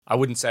I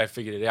wouldn't say I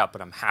figured it out,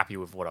 but I'm happy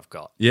with what I've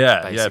got.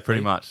 Yeah, basically.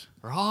 pretty much.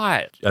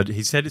 Right.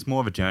 He said it's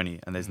more of a journey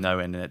and there's no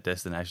end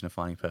destination of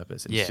finding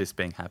purpose. It's just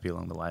being happy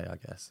along the way, I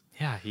guess.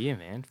 Yeah, here,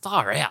 man.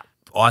 Far out.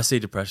 I see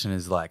depression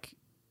as like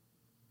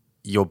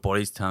your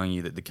body's telling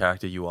you that the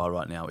character you are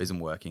right now isn't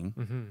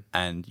working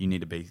and you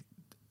need to be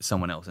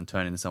someone else and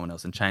turn into someone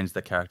else and change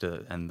the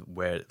character and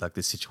where like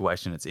the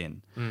situation it's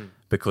in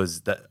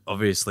because that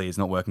obviously is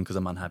not working because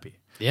I'm unhappy.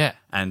 Yeah.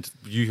 And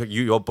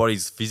your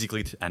body's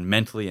physically and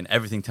mentally and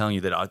everything telling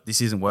you that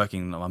this isn't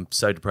working. I'm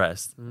so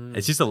depressed.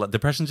 It's just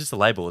depression's just a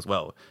label as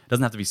well. It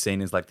doesn't have to be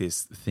seen as like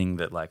this thing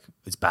that like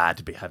it's bad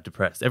to have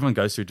depressed. Everyone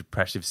goes through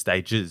depressive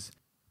stages.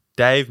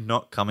 Dave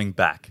not coming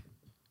back.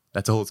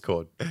 That's all it's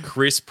called.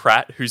 Chris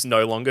Pratt, who's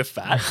no longer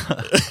fat.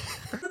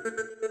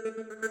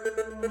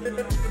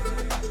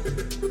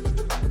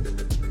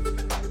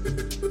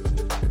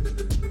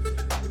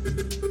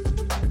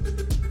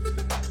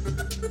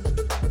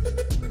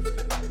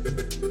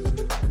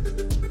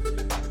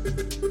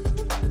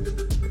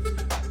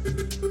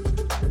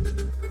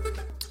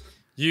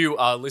 You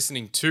are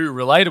listening to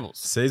Relatables,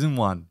 Season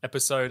 1.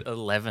 episode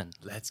 11.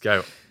 Let's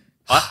go.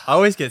 I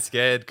always get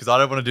scared because I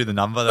don't want to do the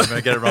number. That I'm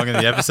going to get it wrong in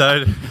the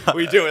episode.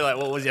 We do it like,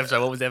 what was the episode?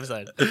 What was the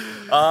episode?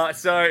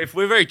 So if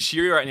we're very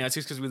cheery right now, it's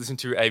just because we listened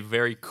to a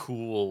very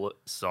cool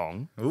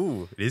song.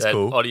 Ooh, it is that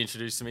cool. Ottie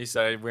introduced to me,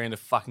 so we're in a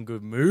fucking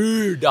good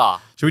mood.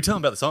 Should we tell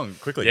them about the song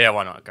quickly? Yeah,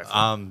 why not? Go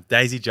for it.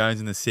 Daisy Jones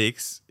and the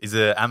Six is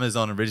an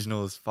Amazon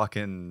Originals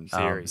fucking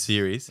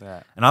series.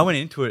 Yeah. And I went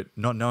into it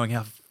not knowing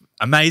how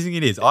amazing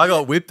it is. I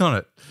got whipped on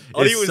it.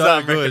 Ottie It's was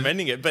so good.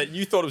 recommending it, but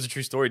you thought it was a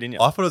true story, didn't you?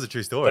 I thought it was a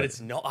true story. But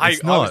it's not.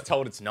 It's I not. was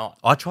told it's not.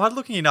 I tried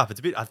looking it up. It's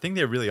a bit. I think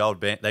they're a really old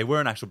band. They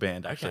were an actual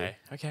band actually.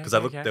 Okay. Because I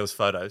looked, there was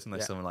photos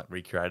and someone like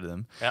recreated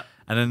them. Yeah.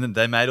 And then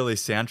they made all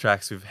these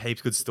soundtracks with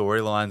heaps good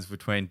storylines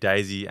between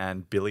Daisy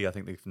and Billy. I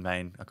think the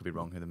main. I could be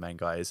wrong who the main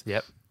guy is.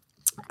 Yep.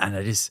 And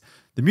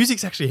the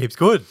music's actually heaps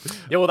good.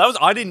 Yeah,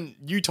 well,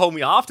 you told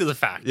me after the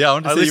fact. Yeah, I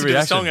wanted to see your listened to the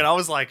reaction. song and I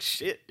was like,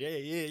 shit,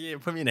 yeah.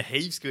 Put me in a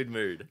heaps good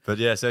mood. But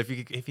yeah, so if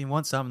you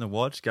want something to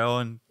watch, go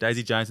on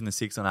Daisy Jones and the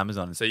Six on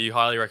Amazon. So you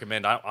highly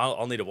recommend.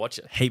 I'll need to watch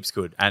it. Heaps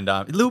good. And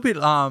a little bit,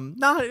 no,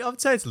 I would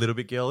say it's a little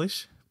bit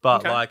girlish.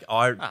 But Okay. like,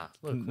 I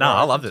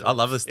loved it. I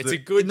love this. It's a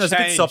good no, change.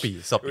 It's a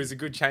bit soppy. It was a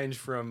good change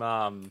from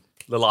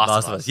The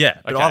Last of Us. Yeah,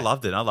 but Okay. I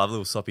loved it. I love a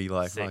little soppy,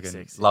 like, fucking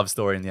Sick. love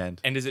story in the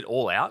end. And is it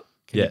all out?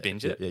 Can you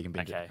binge it? Yeah, you can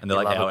binge Okay. it. And they're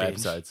We like love a hour binge.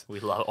 episodes. We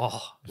love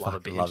a Fucking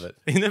binge. love it.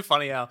 Isn't it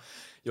funny how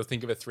you'll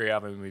think of a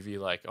 3-hour movie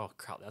like, oh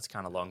crap, that's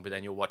kind of long, but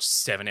then you'll watch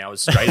 7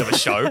 hours straight of a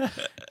show,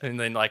 and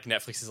then like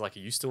Netflix is like, are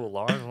you still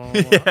alive?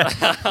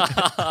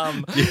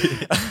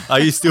 Are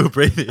you still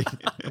breathing?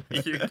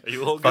 Are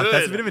you all Fuck, good?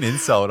 that's a bit of an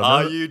insult.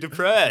 Are you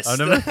depressed? I've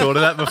never thought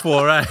of that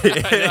before, eh?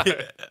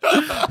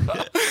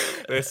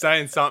 They're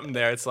saying something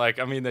there. It's like,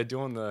 I mean, they're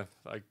doing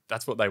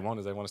that's what they want,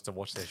 is they want us to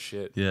watch their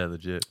shit. Yeah,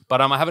 legit. But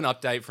I have an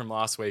update from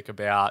last week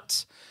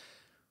about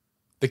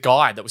the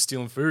guy that was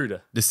stealing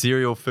food. The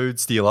cereal food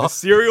stealer. The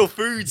cereal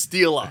food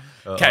stealer.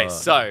 Okay,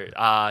 so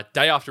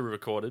day after we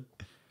recorded,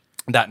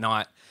 that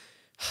night,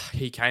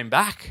 he came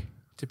back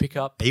to pick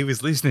up. He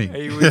was listening.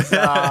 He was.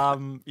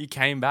 He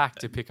came back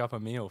to pick up a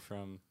meal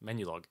from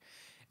Menulog,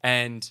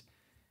 and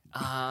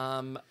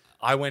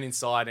I went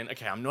inside and,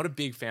 okay, I'm not a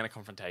big fan of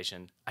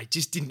confrontation. I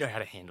just didn't know how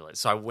to handle it.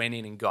 So I went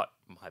in and got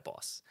my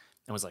boss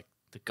and was like,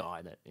 the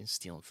guy that is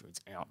stealing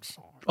food's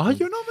outside. Oh,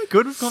 you're not very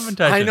good with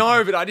confrontation. I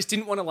know, but I just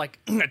didn't want to like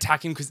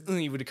attack him because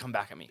he would have come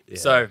back at me. Yeah.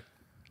 So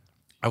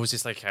I was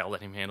just like, okay, I'll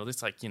let him handle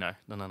this. Like, no.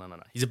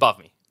 He's above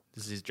me.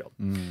 This is his job.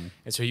 And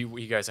so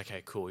he goes,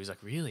 okay, cool. He's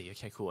like, really?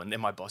 Okay, cool. And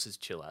then my boss is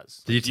chill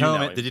as. Did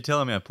you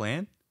tell him our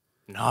plan?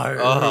 No.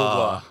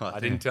 Oh, I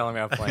didn't tell him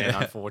our plan,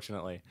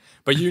 unfortunately.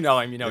 But you know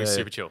him. You know he's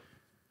super chill.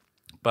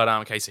 But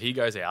okay, so he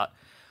goes out.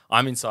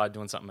 I'm inside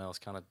doing something else,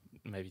 kind of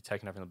maybe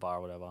taking over in the bar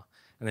or whatever.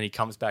 And then he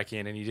comes back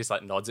in and he just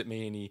like nods at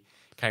me and he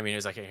came in and he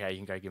was like, okay, you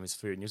can go give him his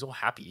food. And he was all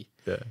happy.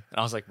 Yeah. And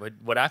I was like,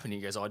 what happened? He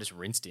goes, I just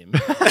rinsed him.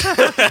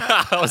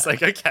 I was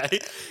like, okay.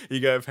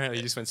 Apparently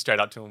he just went straight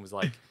up to him and was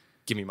like,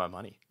 give me my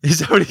money. Is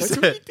that what he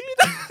said? What he did.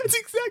 That's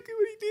exactly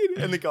what he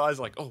did. And the guy's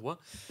like, oh, what?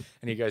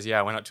 And he goes, yeah,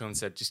 I went up to him and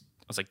said, I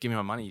was like, give me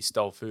my money. You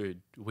stole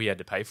food. We had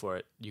to pay for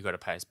it. You got to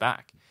pay us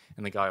back.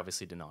 And the guy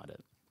obviously denied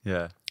it.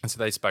 Yeah. And so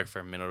they spoke for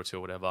a minute or two or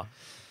whatever.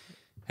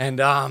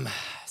 And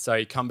so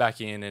he come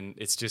back in and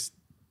it's just,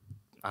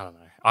 I don't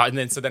know. And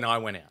then I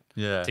went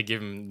out to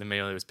give him the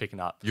meal he was picking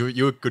up.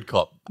 You're a good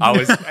cop. I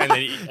was, and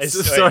then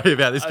sorry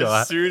about this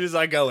guy. As soon as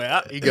I go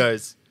out, he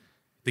goes,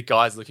 the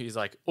guy's looking, he's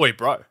like, oi,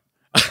 bro.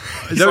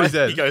 Is that what he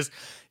said? He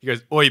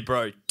goes, oi,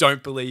 bro,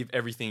 don't believe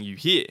everything you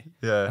hear.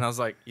 Yeah. And I was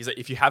like, he's like,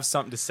 if you have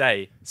something to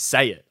say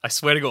it. I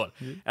swear to God.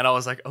 Yeah. And I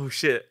was like, oh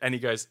shit. And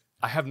he goes,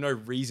 I have no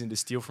reason to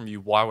steal from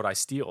you. Why would I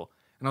steal?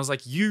 And I was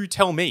like, you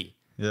tell me.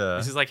 Yeah.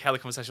 This is like how the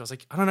conversation, I was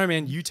like, I don't know,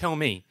 man, you tell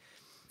me.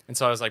 And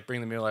so I was like,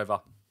 bring the meal over.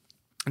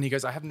 And he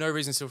goes, I have no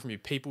reason to steal from you.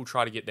 People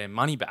try to get their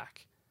money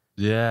back.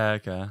 Yeah,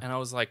 okay. And I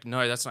was like,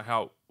 no, that's not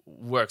how it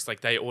works.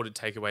 Like, they ordered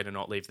takeaway to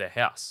not leave their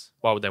house.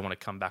 Why would they want to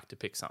come back to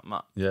pick something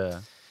up? Yeah.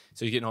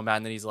 So you're getting all mad.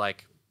 And then he's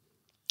like,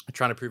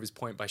 trying to prove his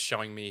point by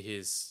showing me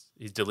his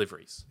his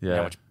deliveries.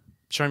 Yeah.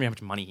 Showing me how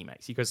much money he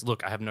makes. He goes,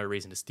 look, I have no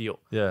reason to steal.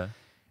 Yeah.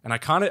 And I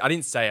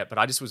didn't say it, but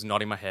I just was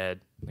nodding my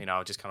head.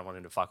 I just kind of wanted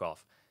him to fuck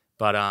off.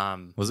 But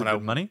was it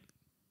good money?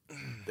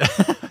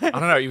 I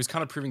don't know. He was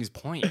kind of proving his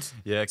point.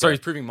 Yeah. Okay. Sorry, he's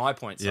proving my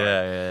point. Sorry.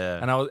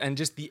 Yeah. And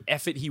just the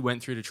effort he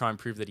went through to try and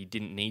prove that he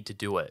didn't need to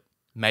do it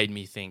made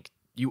me think,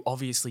 you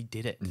obviously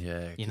did it.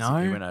 Yeah. He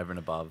went over and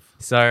above.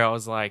 So I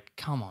was like,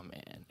 come on,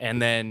 man.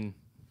 And then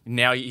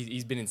now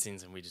he's been in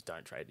sins and we just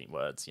don't trade any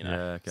words,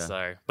 Yeah, okay.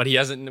 So, but we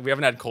haven't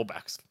had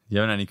callbacks. You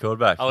haven't had any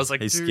callbacks? I was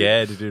like, he's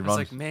scared to do wrong. I was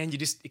like, man,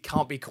 it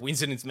can't be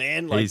coincidence,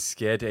 man. Like, he's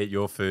scared to eat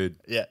your food.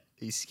 Yeah.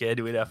 He's scared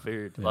to eat our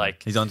food. Yeah.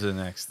 Like, he's on to the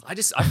next. I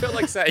felt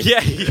like saying,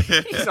 yeah,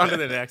 he's on to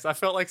the next. I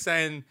felt like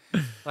saying,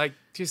 like,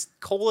 just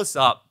call us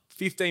up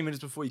 15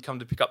 minutes before you come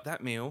to pick up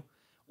that meal,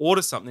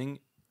 order something,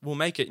 we'll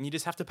make it, and you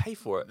just have to pay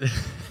for it.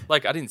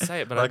 Like, I didn't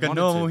say it, but like I wanted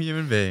a normal to.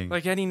 human being.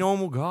 Like any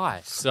normal guy.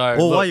 So,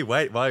 well,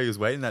 why he was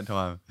waiting that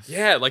time?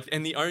 Yeah, like,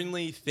 and the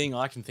only thing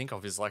I can think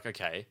of is like,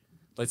 okay,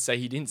 let's say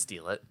he didn't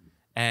steal it,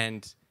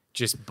 and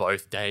just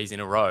both days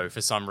in a row,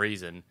 for some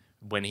reason,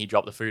 when he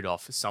dropped the food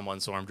off,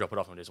 someone saw him drop it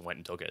off and just went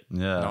and took it.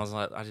 Yeah. And I was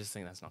like, I just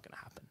think that's not going to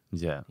happen.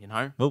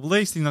 Yeah. Well, at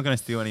least he's not going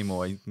to steal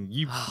anymore.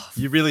 You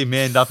really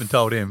manned up and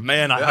told him.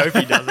 Man, I hope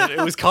he doesn't.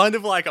 It was kind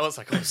of like, I was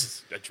like, oh, this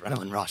is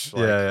adrenaline rush.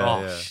 Like,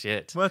 yeah.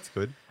 Shit. Well, that's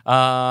good.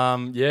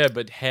 Yeah,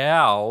 but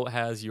how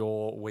has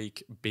your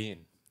week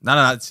been? None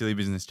of that silly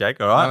business,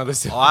 Jake. All right. None of the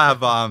silly- I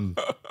have.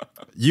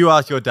 You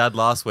asked your dad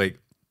last week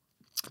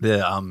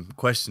the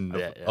question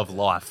of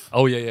life.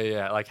 Oh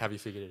yeah. Like, have you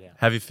figured it out?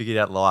 Have you figured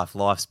out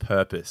life's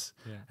purpose?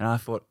 Yeah. And I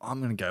thought I'm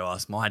going to go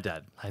ask my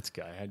dad. Let's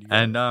go. How do you go?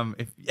 And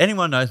if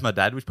anyone knows my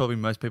dad, which probably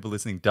most people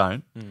listening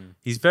don't,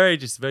 he's very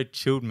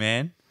chilled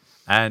man,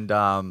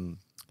 and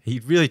he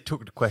really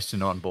took the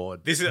question on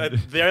board. This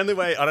is the only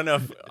way. I don't know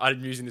if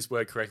I'm using this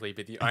word correctly,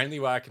 but the only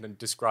way I can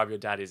describe your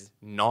dad is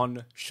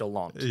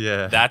nonchalant.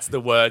 Yeah, that's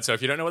the word. So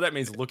if you don't know what that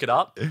means, look it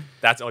up.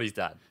 That's Ottie's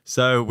dad.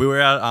 So we were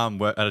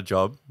out at a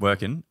job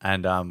working,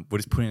 and we're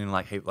just putting in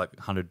like 100,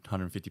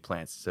 150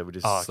 plants. So we're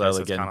just slowly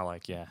so getting kind of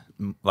like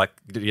like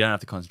you don't have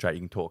to concentrate.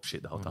 You can talk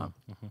shit the whole time.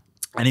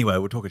 Anyway,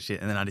 we're talking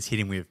shit, and then I just hit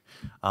him with,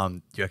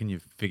 "Do you reckon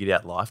you've figured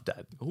out life,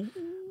 Dad? Ooh.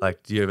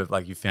 Like, do you ever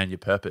you found your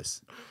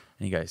purpose?"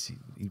 And he goes,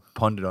 he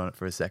pondered on it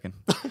for a second,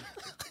 and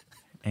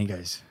he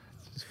goes,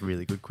 "It's a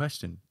really good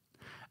question."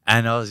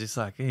 And I was just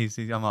like,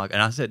 I'm like,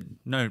 and I said,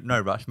 "No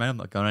rush, mate. I'm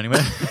not going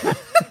anywhere."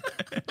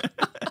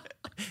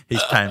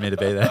 He's paying me to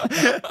be there.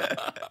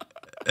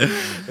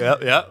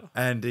 Yep.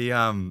 And he,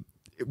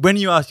 when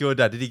you asked your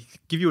dad, did he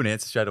give you an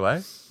answer straight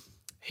away?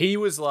 He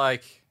was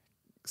like,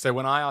 so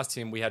when I asked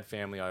him, we had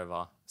family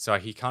over, so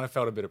he kind of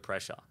felt a bit of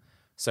pressure.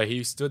 So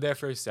he stood there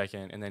for a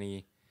second, and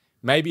then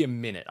maybe a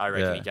minute, I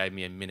reckon he gave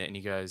me a minute, and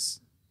he goes,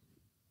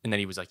 and then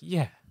he was like,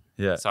 yeah.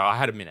 So I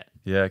had a minute.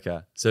 Yeah, okay.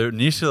 So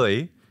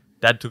initially,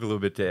 Dad took a little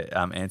bit to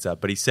answer,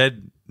 but he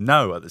said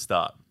no at the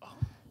start.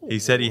 He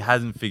said he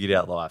hasn't figured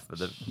out life at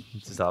the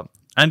start.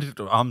 And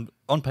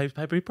on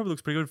paper, he probably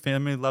looks pretty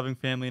good, loving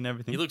family and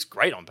everything. He looks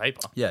great on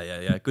paper.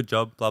 Yeah. Good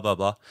job, blah, blah,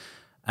 blah.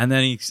 And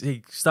then he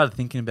started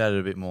thinking about it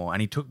a bit more, and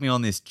he took me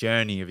on this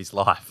journey of his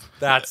life.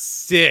 That's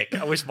sick.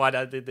 I wish my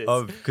dad did this.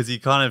 Because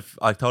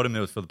I told him it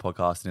was for the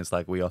podcast, and it's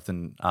like we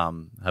often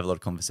have a lot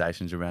of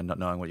conversations around not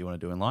knowing what you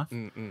want to do in life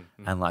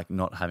and like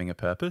not having a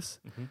purpose.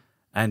 Mm-hmm.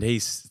 And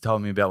he's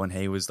told me about when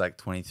he was like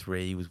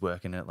 23, he was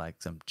working at like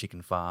some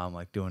chicken farm,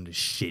 like doing the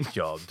shit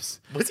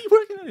jobs. Was he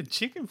working at a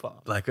chicken farm?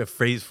 Like a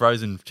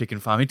frozen chicken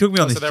farm. He took me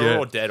on this journey. So they were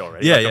all dead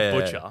already? Yeah, like a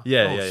butcher?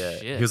 Yeah.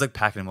 Shit. He was like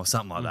packing them or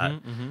something like that.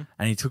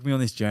 And he took me on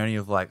this journey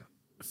of like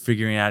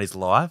figuring out his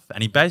life.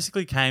 And he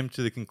basically came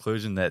to the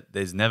conclusion that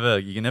you're never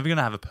going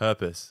to have a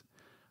purpose,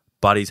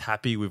 but he's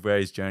happy with where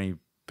his journey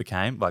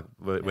became, like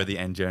where the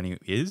end journey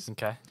is.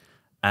 Okay.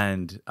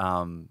 And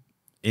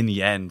in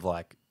the end,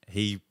 like,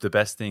 the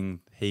best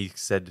thing he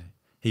said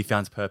he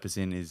found purpose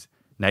in is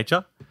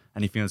nature,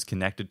 and he feels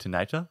connected to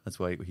nature. That's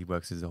why he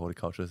works as a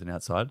horticulturist and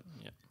outside.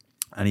 Yeah.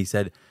 And he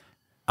said,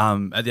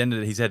 at the end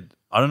of it, he said,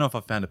 I don't know if I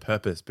found a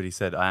purpose, but he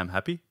said, I am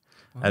happy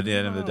at the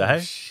end of the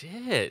day.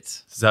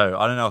 Shit. So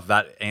I don't know if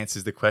that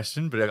answers the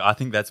question, but I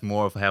think that's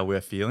more of how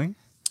we're feeling.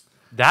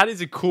 That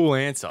is a cool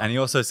answer. And he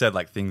also said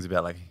like things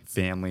about like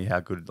family, how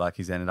good, like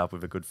he's ended up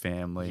with a good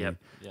family. Yep.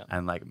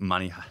 And like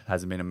money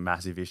hasn't been a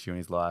massive issue in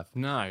his life.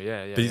 No,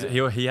 yeah.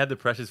 But he had the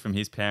pressures from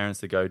his parents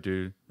to go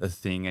do a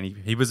thing, and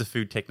he was a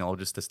food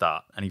technologist to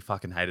start, and he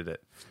fucking hated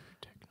it.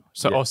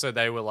 So also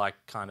they were like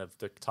kind of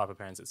the type of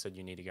parents that said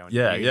you need to go and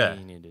you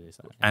need to do this.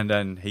 And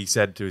then he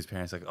said to his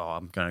parents like,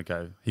 I'm going to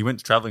go. He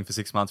went traveling for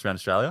 6 months around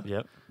Australia.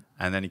 Yep.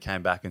 And then he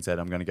came back and said,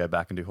 I'm going to go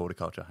back and do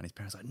horticulture. And his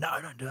parents were like, no,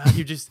 don't do that.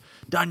 You've just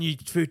done your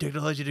food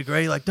technology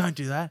degree. Like, don't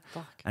do that.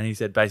 Fuck. And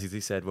he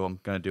basically said, well, I'm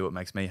going to do what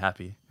makes me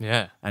happy.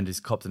 Yeah. And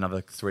just copped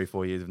another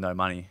 3-4 years of no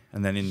money.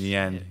 And then in the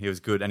end, he was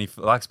good. And he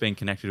likes being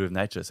connected with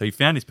nature. So he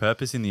found his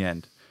purpose in the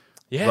end.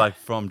 Yeah. Like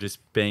from just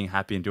being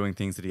happy and doing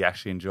things that he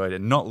actually enjoyed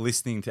and not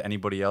listening to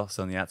anybody else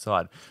on the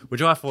outside,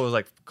 which I thought was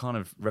like kind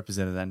of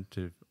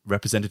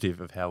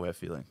representative of how we're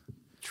feeling.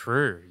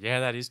 True. Yeah,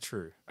 that is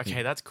true.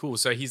 Okay, that's cool.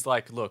 So he's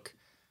like, look,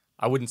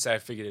 I wouldn't say I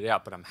figured it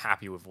out, but I'm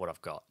happy with what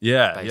I've got.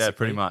 Yeah, basically.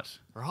 pretty much.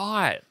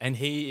 Right. And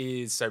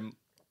he is, so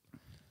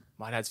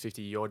my dad's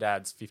 50, your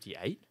dad's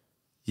 58?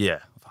 Yeah.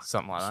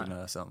 Something like that.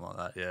 Know, something like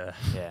that, yeah.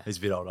 Yeah. He's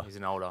a bit older. He's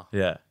an older.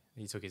 Yeah.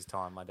 He took his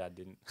time. My dad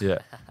didn't. Yeah.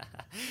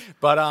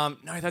 But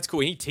no, that's cool.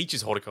 He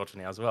teaches horticulture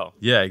now as well.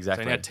 Yeah, So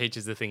exactly. he now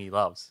teaches the thing he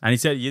loves. And he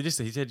said you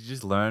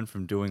just learn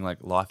from doing like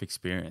life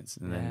experience,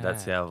 and then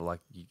that's how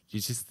like you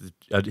just.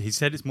 He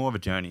said it's more of a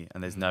journey,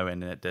 and there's no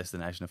end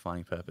destination of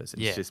finding purpose.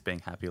 It's just being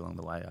happy along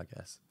the way, I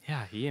guess.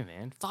 Yeah,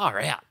 man. Far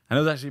out. And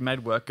it was actually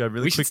made work go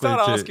really We quickly. should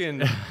start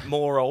asking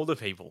more older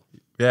people.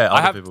 Yeah,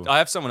 I people.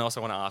 have someone else I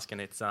want to ask, and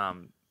it's a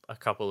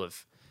couple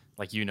of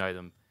like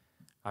them.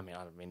 I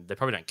mean, they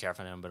probably don't care if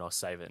I know them, but I'll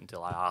save it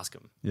until I ask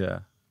them. Yeah.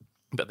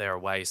 But they're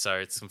away, so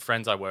it's some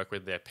friends I work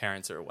with. Their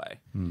parents are away,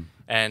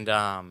 and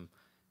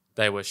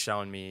they were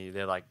showing me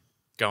they're like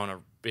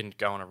been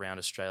going around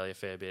Australia a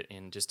fair bit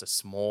in just a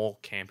small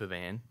camper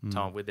van,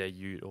 with their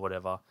ute or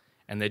whatever,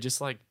 and they're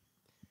just like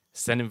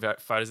sending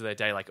photos of their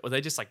day, like, or they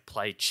just like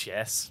play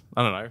chess.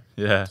 I don't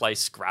know, play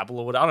Scrabble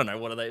or whatever. I don't know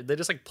what are they. They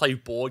just like play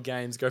board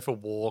games, go for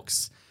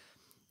walks,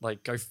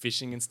 like go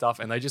fishing and stuff,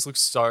 and they just look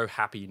so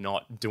happy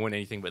not doing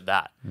anything but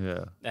that.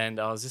 Yeah. And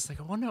I was just like,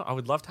 I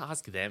would love to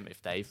ask them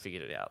if they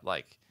figured it out.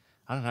 Like,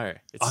 I don't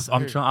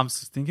know. I'm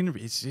thinking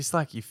it's just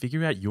like you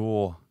figure out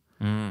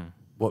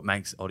what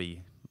makes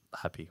Ottie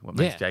happy, what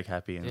makes Jake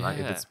happy, and like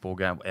if it's ball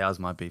game, ours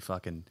might be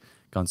fucking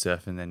gone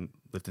surfing, then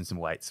lifting some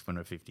weights when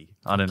we're 50.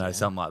 I don't know,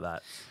 something like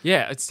that.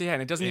 Yeah,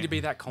 and it doesn't need to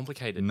be that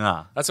complicated.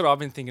 Nah. That's what I've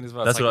been thinking as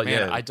well. That's it's like,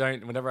 what I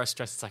don't, whenever I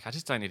stress, it's like, I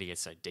just don't need to get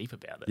so deep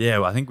about it. Yeah,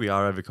 well, I think we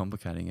are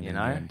overcomplicating it. You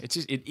know?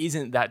 It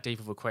isn't that deep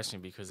of a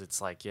question because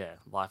it's like,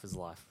 life is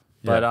life.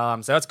 Yeah.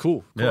 But, so that's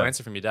cool. Cool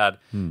answer from your dad.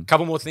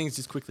 Couple more things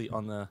just quickly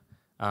on the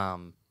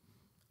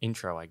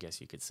intro, I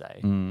guess you could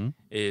say,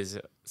 is,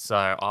 so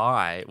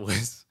I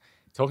was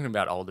talking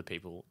about older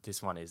people.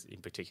 This one is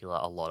in particular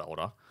a lot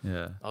older.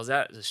 Yeah. I was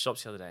at the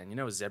shops the other day, and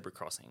a zebra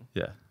crossing.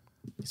 Yeah.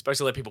 You're supposed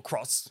to let people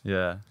cross.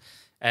 Yeah.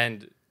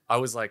 And I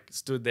was like,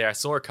 stood there. I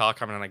saw a car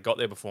coming, and I got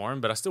there before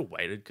him, but I still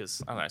waited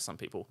because, I don't know, some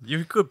people.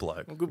 You're a good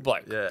bloke. I'm a good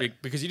bloke. Yeah.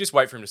 Because you just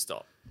wait for him to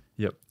stop.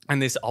 Yep. And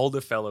this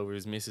older fellow with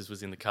his missus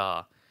was in the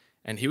car,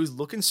 and he was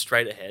looking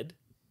straight ahead.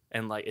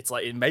 And like, it's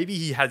like, maybe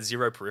he had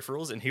zero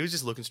peripherals, and he was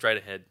just looking straight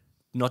ahead,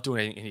 not doing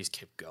anything, and he just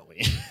kept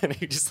going. And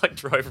he just like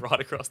drove right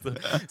across the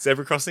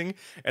zebra crossing.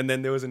 And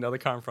then there was another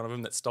car in front of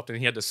him that stopped, and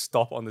he had to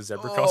stop on the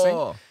zebra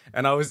crossing.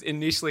 And I was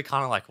initially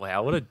kind of like,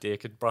 wow, what a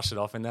dick, and brushed it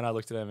off. And then I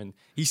looked at him, and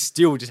he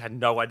still just had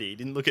no idea. He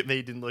didn't look at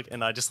me,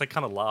 and I just like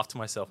kind of laughed to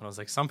myself. And I was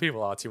like, some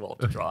people are too old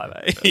to drive,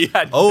 eh? He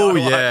had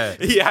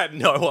he had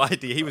no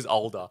idea. He was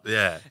older.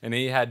 Yeah. And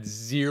he had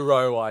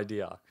zero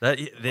idea.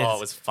 It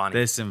was funny.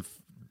 There's some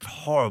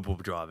horrible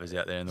drivers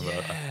out there in the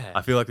world.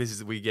 I feel like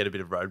we get a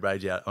bit of road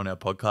rage out on our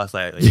podcast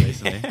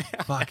recently.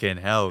 Fucking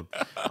hell.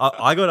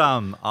 I got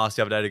asked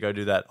the other day to go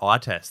do that eye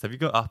test. Have you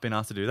been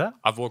asked to do that?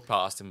 I've walked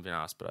past and been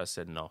asked, but I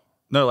said no.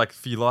 No, like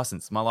for your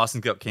license. My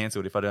license got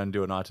cancelled if I don't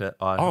do an eyesight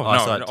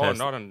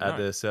test at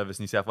the Service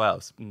New South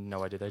Wales.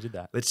 No idea they did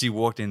that. She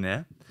walked in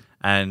there,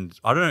 and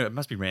I don't know, it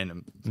must be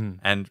random.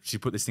 And she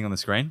put this thing on the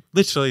screen.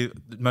 Literally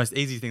the most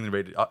easy thing to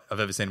read I've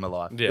ever seen in my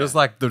life. Yeah. It was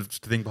like the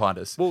thing behind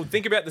us. Well,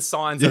 think about the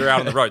signs that are out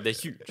on the road. They're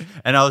huge.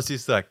 And I was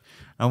just like,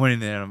 I went in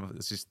there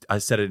and I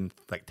said it in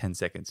like 10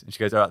 seconds. And she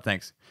goes, all right,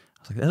 thanks.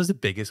 I was like, that was the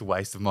biggest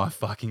waste of my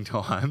fucking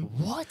time.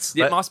 What?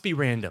 It must be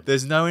random.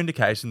 There's no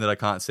indication that I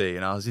can't see.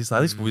 And I was just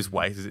like, this was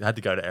waste. I had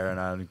to go to Erin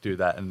and do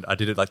that. And I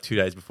did it like 2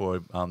 days before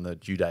the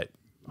due date.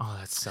 Oh,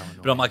 that's so annoying.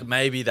 But I'm like,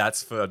 maybe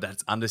that's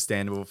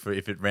understandable for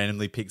if it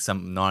randomly picks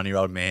some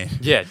 9-year-old man.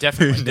 Yeah,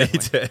 definitely. Who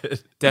needs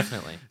it.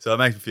 Definitely. So it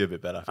makes me feel a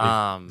bit better.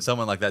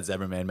 Someone like that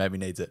zebra man maybe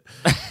needs it.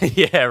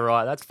 Yeah,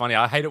 right. That's funny.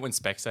 I hate it when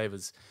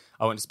Specsavers.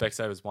 I went to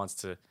Specsavers once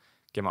to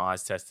get my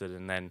eyes tested,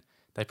 and then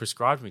they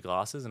prescribed me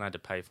glasses, and I had to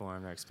pay for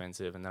them. They're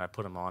expensive, and then I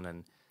put them on,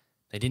 and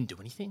they didn't do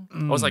anything.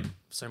 I was like,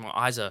 so my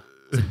eyes are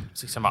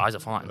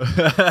fine.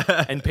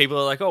 And people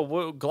are like, oh,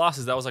 well,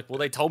 glasses. I was like, well,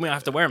 they told me I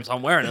have to wear them, so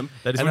I'm wearing them.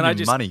 They just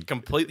want money.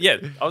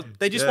 Completely,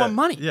 they just want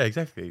money. Yeah,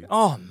 exactly.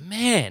 Oh,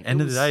 man.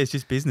 End of the day, it's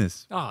just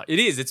business. Oh, it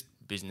is. It's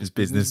business.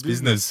 It's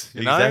business.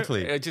 You know?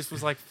 Exactly. It just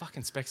was like,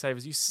 fucking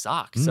Specsavers, you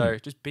suck. So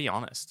just be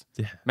honest.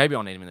 Yeah. Maybe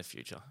I'll need them in the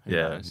future. Who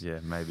knows? Yeah,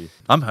 maybe.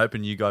 I'm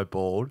hoping you go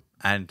bald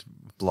and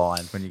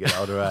blind when you get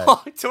older, eh?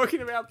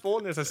 Talking about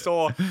baldness, I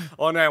saw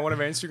on one of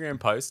our Instagram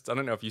posts, I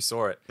don't know if you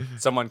saw it,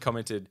 someone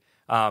commented,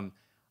 I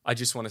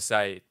just want to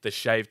say the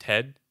shaved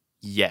head,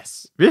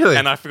 yes. Really?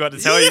 And I forgot to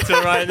tell you to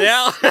right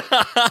now.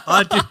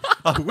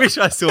 I wish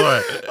I saw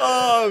it.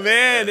 Oh,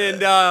 man.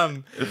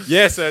 And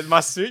so it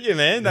must suit you,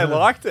 man. They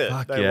liked it.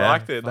 They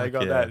liked it. They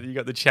got that. You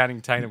got the Channing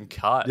Tatum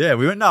cut. Yeah, I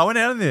went out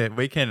on the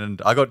weekend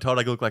and I got told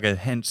I looked like a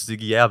hench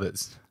Ziggy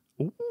Alberts.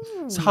 Ooh,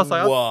 so I was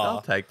like,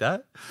 I'll take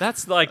that.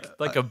 That's like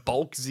a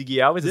bulk Ziggy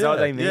Alberts. Is that what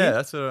they mean? Yeah,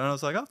 that's what. And I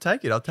was like, I'll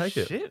take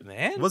it. Shit,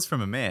 man. It was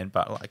from a man,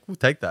 but like, we'll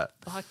take that.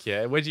 Fuck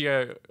yeah. Where'd you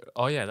go?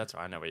 Oh yeah, that's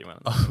right. I know where you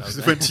went. I was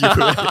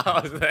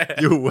there.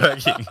 You were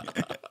working.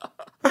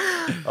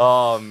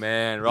 Oh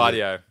man,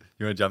 rightio.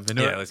 You want to jump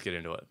into it? Yeah, let's get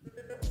into it.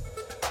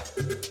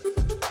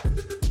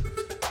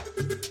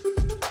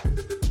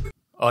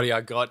 Ottie,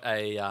 I got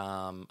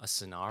a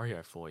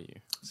scenario for you.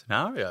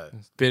 Scenario.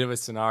 Bit of a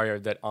scenario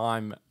that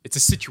it's a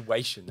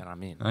situation that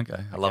I'm in.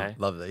 Okay. I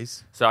love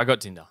these. So I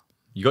got Tinder.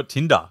 You got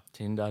Tinder.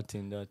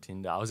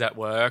 Tinder. I was at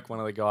work. One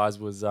of the guys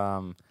was,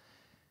 so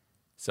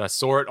I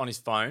saw it on his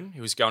phone.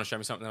 He was going to show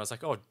me something. And I was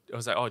like,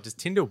 oh, does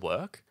Tinder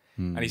work?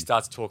 And he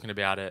starts talking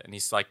about it. And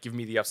he's like, giving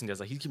me the ups and downs.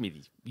 Like,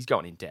 he's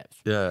going in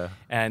depth. Yeah.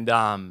 And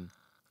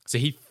so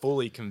he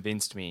fully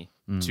convinced me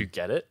to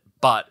get it.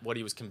 But what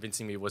he was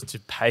convincing me was to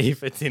pay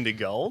for Tinder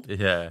Gold.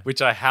 Yeah.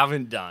 Which I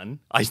haven't done.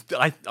 I was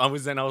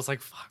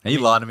like, fuck. Are you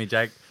lying to me,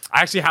 Jake?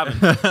 I actually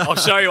haven't. I'll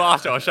show you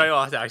after. I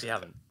actually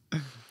haven't.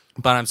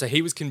 But so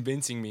he was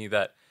convincing me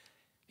that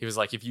he was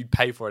like, if you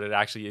pay for it, it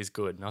actually is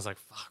good. And I was like,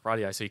 fuck,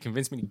 rightio. So he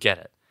convinced me to get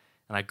it.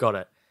 And I got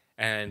it.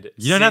 And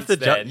you don't have to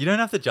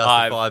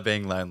justify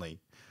being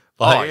lonely.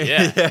 Like,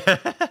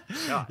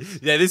 yeah,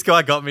 this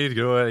guy got me to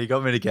do it. He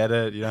got me to get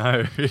it, you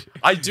know.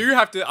 I do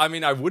have to. I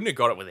mean, I wouldn't have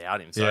got it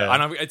without him. So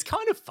it's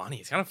kind of funny.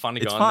 It's kind of fun to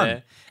go on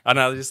there. And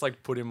I just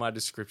like put in my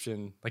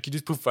description, like you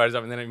just put photos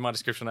up, and then in my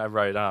description I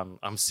wrote,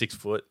 I'm 6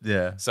 foot.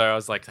 Yeah. So I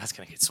was like, that's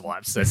gonna get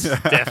swipes. That's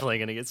definitely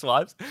gonna get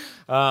swipes.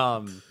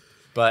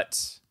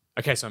 But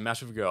okay, so I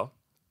matched with a girl.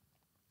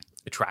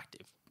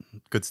 Attractive.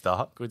 Good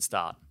start.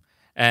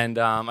 And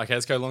okay,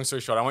 let's go. Long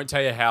story short, I won't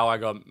tell you how I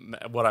got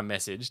what I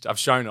messaged. I've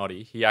shown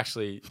Ottie. He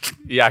actually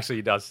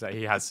does say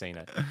he has seen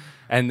it.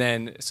 And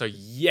then so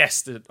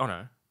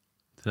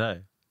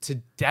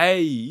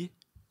today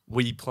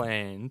we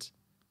planned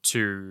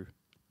to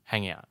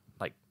hang out,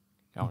 like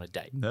go on a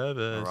date.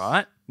 Nervous, all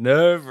right?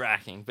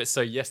 Nerve-wracking. But so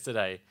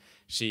yesterday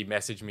she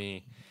messaged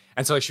me,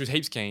 and so like, she was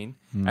heaps keen,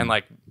 and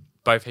like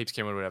both heaps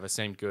keen or whatever,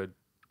 seemed good.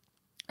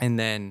 And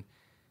then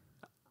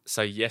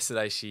so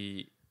yesterday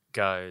she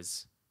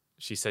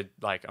said,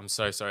 like, I'm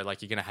so sorry,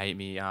 like, you're going to hate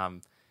me, yada,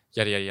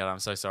 yada, yada. I'm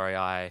so sorry.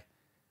 I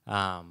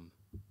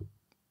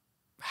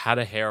had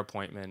a hair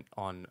appointment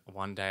on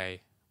one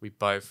day we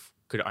both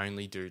could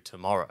only do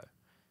tomorrow.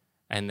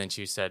 And then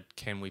she said,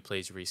 can we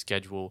please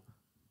reschedule?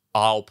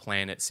 I'll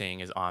plan it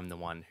seeing as I'm the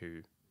one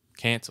who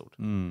cancelled.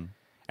 And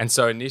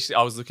so initially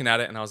I was looking at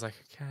it and I was like,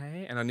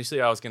 okay. And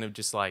initially I was going to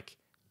just like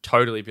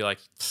totally be like,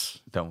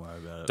 don't worry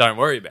about it. Don't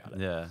worry about it.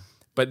 Yeah.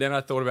 But then I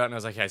thought about it and I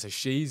was like, okay, so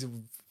she's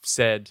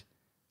said,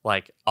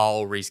 like,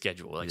 I'll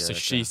reschedule. Like, so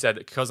she said,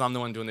 because I'm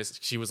the one doing this,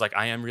 she was like,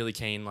 I am really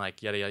keen,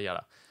 like, yada, yada,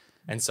 yada.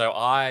 And so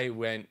I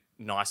went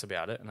nice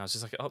about it. And I was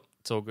just like, oh,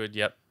 it's all good.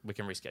 Yep, we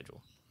can reschedule.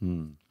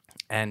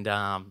 And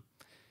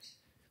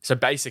so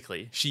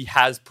basically, she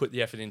has put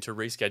the effort in to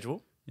reschedule.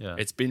 Yeah.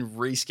 It's been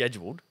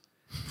rescheduled.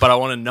 But I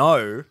want to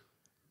know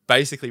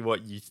basically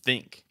what you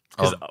think.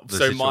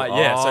 So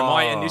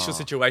my initial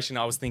situation,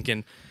 I was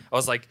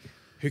like,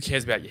 who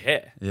cares about your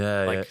hair?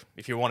 Yeah, like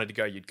if you wanted to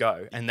go, you'd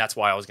go, and that's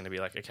why I was going to be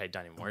like, okay,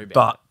 don't even worry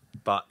about it.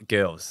 But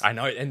girls, I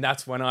know, and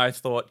that's when I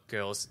thought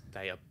girls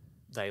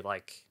they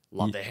like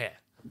love their hair.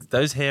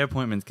 Those hair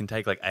appointments can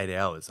take like 8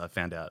 hours. I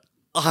found out.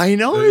 I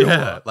know.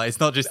 Yeah, like it's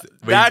not just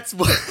that's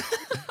what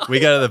we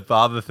go to the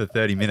barber for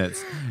 30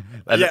 minutes.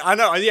 Yeah, I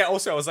know. Yeah,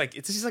 also I was like,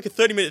 it's just like a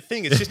 30-minute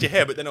thing. It's just your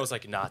hair, but then I was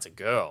like, nah, it's a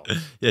girl.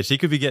 Yeah, she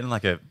could be getting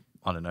like I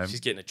don't know. She's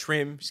getting a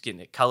trim. She's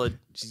getting it colored.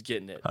 She's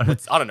getting it. I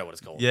don't know what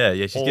it's called. Yeah,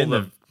 she's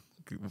getting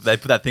they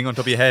put that thing on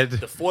top of your head.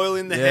 The foil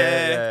in the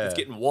hair. Yeah. It's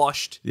getting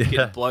washed. It's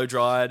getting blow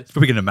dried. It's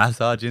probably getting a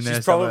massage in there.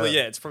 She's probably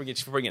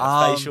getting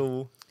a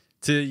facial.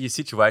 To your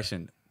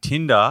situation,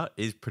 Tinder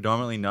is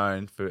predominantly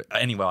known for.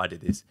 Anyway, I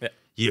did this. Yeah.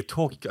 You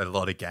talk a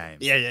lot of game.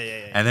 Yeah.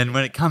 And then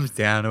when it comes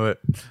down to it,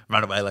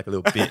 run away like a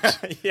little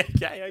bitch.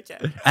 Yeah,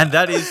 okay. And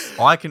that is,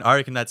 I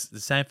reckon that's the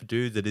same for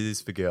dudes that it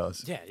is for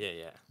girls. Yeah.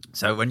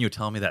 So when you were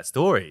telling me that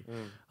story,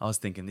 I was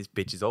thinking, this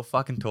bitch is all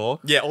fucking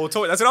talk. Yeah, all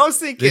talk. That's what I was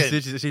thinking. This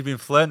bitch, she's been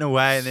flirting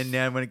away, and then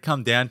now when it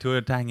come down to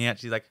it, to hanging out,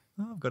 she's like,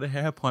 oh, I've got a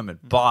hair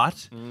appointment.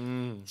 But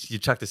you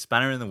chucked a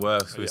spanner in the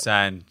works with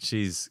saying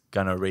she's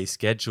going to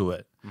reschedule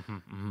it.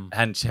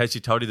 And has she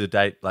told you the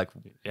date, like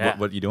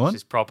what you're doing?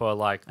 She's proper,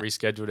 like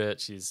rescheduled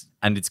it.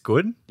 And it's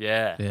good?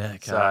 Yeah. Okay.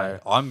 So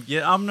I'm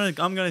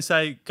gonna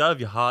say go with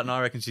your heart, and I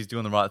reckon she's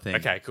doing the right thing.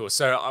 Okay, cool.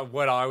 So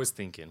what I was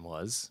thinking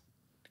was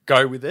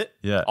go with it.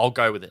 Yeah. I'll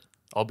go with it.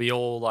 I'll be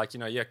all like,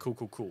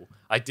 cool.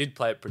 I did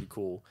play it pretty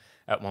cool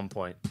at one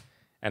point,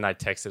 and I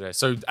texted her.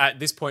 So at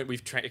this point,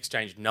 we've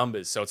exchanged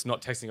numbers, so it's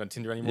not texting on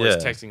Tinder anymore.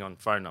 It's texting on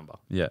phone number.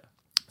 Yeah.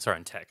 Sorry,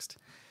 on text.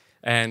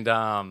 And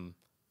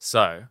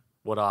so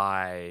what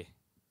I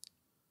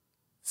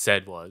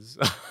said was,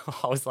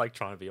 I was like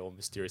trying to be all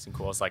mysterious and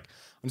cool. I was like,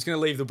 I'm just going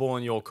to leave the ball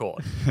in your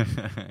court.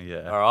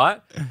 Yeah. All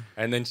right.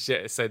 And then she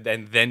said,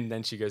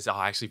 then she goes,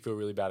 I actually feel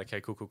really bad.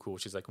 Okay, cool.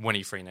 She's like, when are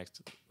you free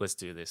next? Let's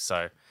do this.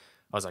 So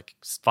I was like,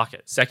 fuck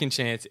it. Second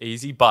chance,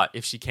 easy. But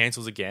if she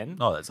cancels again,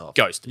 that's off.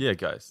 Ghosted. Yeah,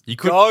 ghost. You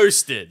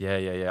ghosted.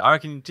 Yeah. I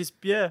reckon just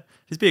be a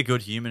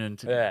good human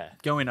and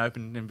go in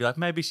open and be like,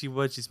 maybe she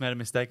just made a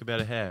mistake about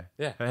her hair.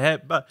 Yeah. Her hair,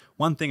 but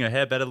one thing, her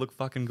hair better look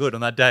fucking good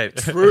on that date.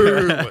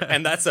 True.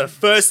 And that's the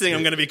first thing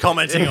I'm going to be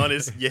commenting on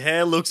is your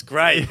hair looks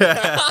great.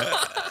 Yeah.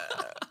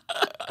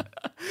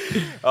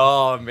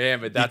 Oh man,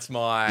 but that's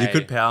You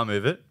could power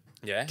move it.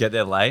 Yeah. Get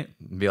there late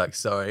and be like,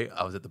 sorry,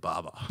 I was at the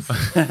barber.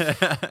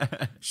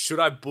 Should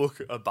I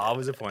book a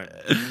barber's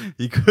appointment?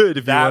 You could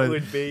if That you wanted.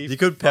 would be You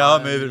could power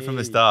move it funny. from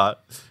the start.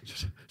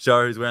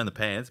 Show who's wearing the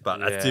pants, but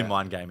that's too Yeah.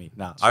 mind gamey.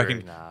 Nah, True, I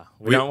reckon. nah.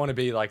 We don't want to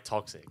be like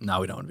toxic.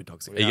 No, we don't want to be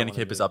toxic. We Are you don't going to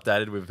wanna keep us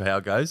updated with how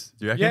it goes?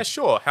 Do you reckon? Yeah,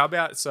 sure. How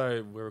about,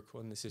 so we're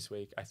recording this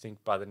week. I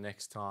think by the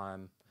next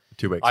time,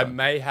 2 weeks. I time.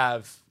 may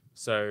have,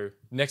 so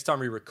next time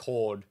we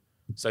record,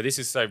 so this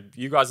is, so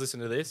you guys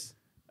listen to this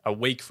a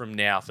week from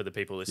now for the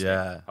people listening.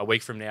 Yeah. A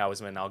week from now is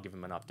when I'll give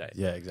them an update.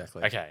 Yeah,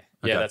 exactly. Okay.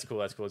 Yeah, that's cool.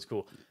 That's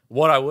cool.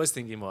 What I was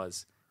thinking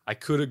was, I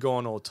could have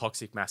gone all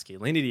toxic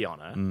masculinity on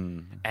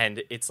it.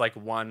 And it's like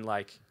one,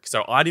 like,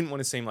 so I didn't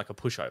want to seem like a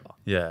pushover.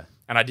 Yeah.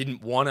 And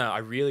I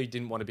really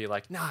didn't want to be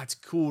like, nah, it's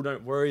cool.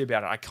 Don't worry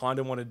about it. I kind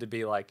of wanted to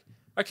be like,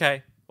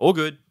 okay, all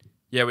good.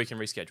 Yeah, we can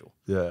reschedule.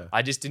 Yeah.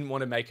 I just didn't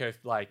want to make her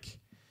like,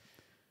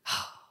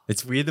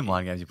 It's weird the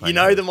mind games you play. you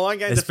know, the mind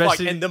games are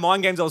Especially- and the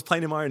mind games I was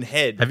playing in my own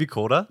head. Have you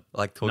called her?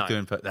 Like, talked to her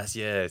in That's,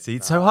 yeah. See,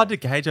 it's so hard to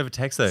gauge over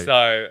text, though.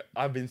 So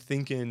I've been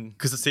thinking,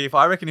 Because, see, if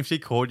I reckon if she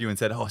called you and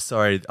said, oh,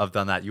 sorry, I've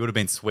done that, you would have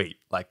been sweet.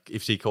 Like,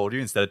 if she called you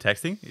instead of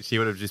texting, she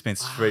would have just been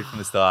straight from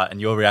the start, and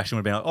your reaction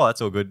would have been like, oh,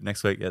 that's all good.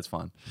 Next week, yeah, it's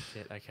fine.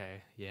 shit,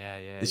 okay, yeah.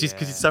 It's just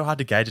because it's so hard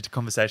to gauge a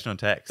conversation on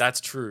text. That's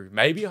true.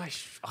 Maybe I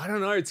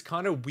don't know. It's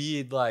kind of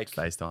weird, like,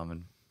 FaceTime.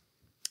 And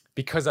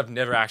because I've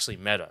never actually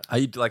met her. are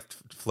you, like,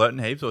 flirting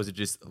heaps, or is it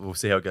just, we'll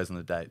see how it goes on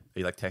the date? Are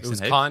you, like, texting It was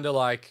heaps? kind of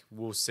like,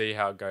 we'll see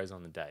how it goes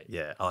on the date.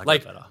 Yeah, I like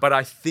Like, that better. but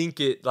I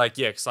think it, like,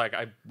 yeah, because like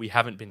we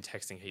haven't been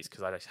texting heaps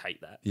because I just hate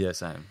that. Yeah,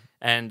 same.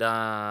 And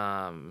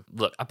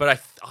look, but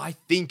I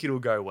think it'll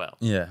go well.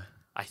 Yeah.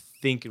 I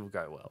think it'll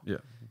go well. Yeah.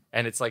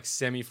 And it's like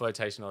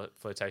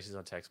flirtations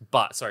on text.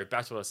 But sorry,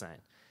 back to what I was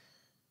saying.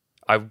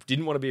 I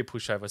didn't want to be a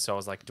pushover, so I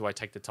was like, do I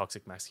take the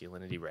toxic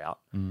masculinity route?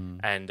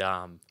 And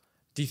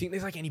do you think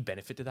there's like any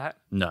benefit to that?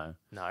 No.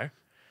 No.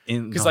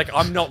 Because Because like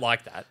I'm not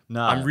like that.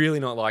 No. I'm really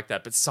not like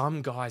that. But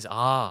some guys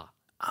are.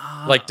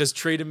 Like, does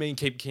treat them mean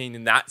keep keen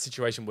in that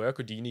situation work,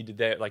 or do you need to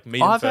meet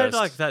them I've first? heard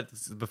like that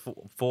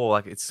before.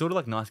 Like, it's sort of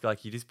like nice guy.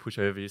 Like, you just push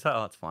over, you say,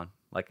 oh, it's fine.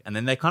 Like, and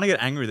then they kind of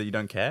get angry that you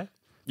don't care.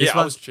 This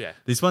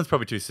one's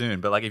probably too soon.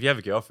 But like, if you have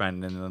a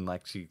girlfriend and then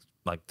like she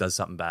like does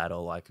something bad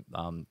or like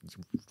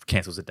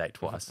cancels a date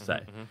twice,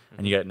 say,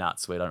 and you go, nah,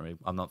 it's sweet.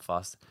 I'm not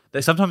fussed.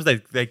 Sometimes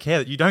they care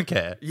that you don't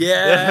care.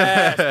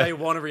 Yeah, they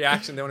want a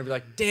reaction. They want to be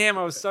like, "Damn,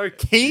 I was so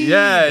keen."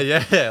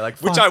 Yeah. Like,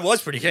 which fuck. I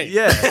was pretty keen.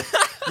 Yeah.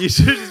 You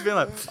should have just been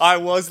like, I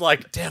was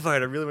like, "Damn, I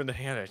really wanted to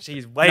hang out with her.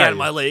 She's way No, out of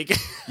my league."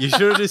 you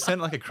should have just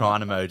sent like a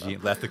crying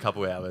emoji, left a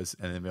couple hours,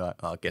 and then be like,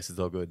 oh, I guess it's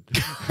all good.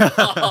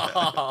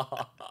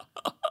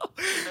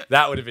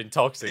 That would have been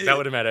toxic. That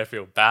would have made her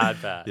feel bad.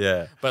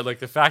 Yeah. But like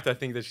the fact I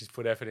think that she's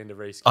put effort into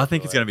reschedule. I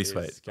think it's going to be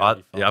sweet. Yeah,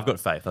 I've got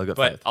faith. I've got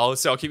But faith.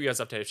 I'll keep you guys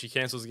updated. If she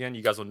cancels again,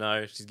 you guys will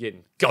know she's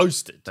getting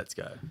ghosted. Let's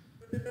go.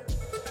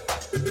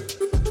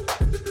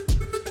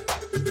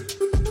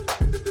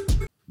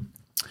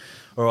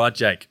 All right,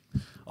 Jake.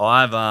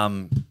 I've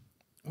I've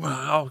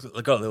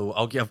got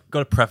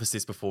to preface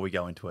this before we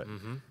go into it.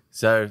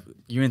 So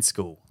you're in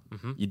school.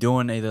 You're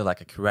doing either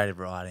like a creative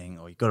writing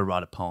or you've got to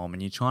write a poem,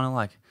 and you're trying to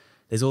like.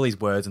 There's all these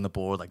words on the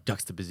board like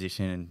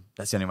juxtaposition, and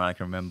that's the only one I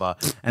can remember.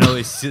 And all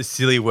these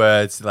silly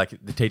words like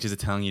the teachers are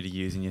telling you to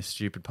use in your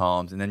stupid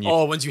poems, and then you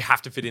Ones you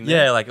have to fit in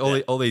there. yeah, like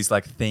all these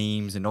like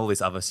themes and all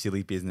this other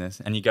silly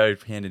business, and you go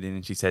hand it in,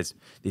 and she says,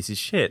 "This is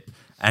shit,"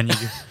 and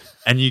you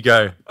and you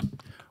go,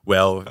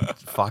 "Well,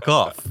 fuck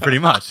off," pretty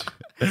much.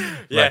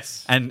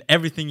 Yes. Like, and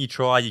everything you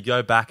try, you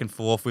go back and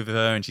forth with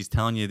her, and she's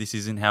telling you this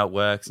isn't how it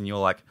works, and you're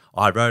like,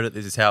 "I wrote it.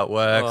 This is how it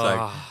works."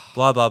 Like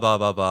blah blah blah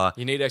blah blah.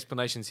 You need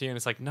explanations here, and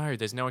it's like, no,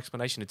 there's no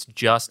explanation. It's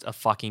just a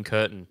fucking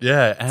curtain.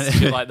 Yeah, and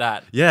Shit like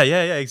that. Yeah,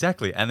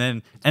 exactly. And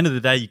then end of the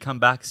day, you come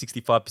back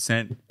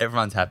 65%.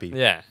 Everyone's happy.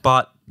 Yeah.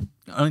 But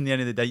on the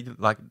end of the day,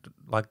 like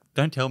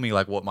don't tell me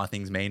like what my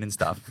things mean and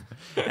stuff.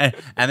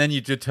 and then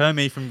you deter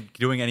me from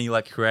doing any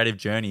like creative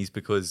journeys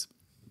because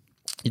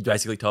you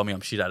basically told me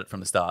I'm shit at it from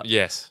the start.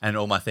 Yes. And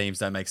all my themes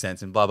don't make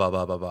sense and blah blah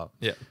blah blah blah.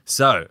 Yeah.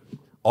 So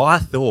I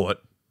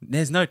thought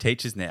there's no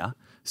teachers now,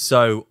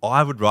 so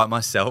I would write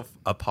myself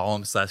a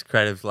poem /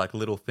 creative like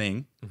little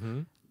thing,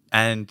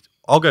 and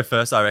I'll go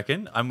first. I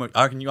reckon. I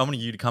want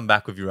you to come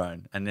back with your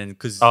own, and then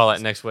because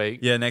Like next week.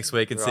 yeah, next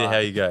week and see Right. how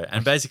you go.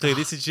 And basically,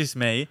 this is just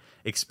me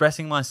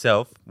expressing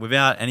myself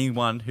without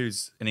anyone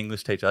who's an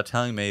English teacher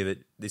telling me that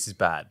this is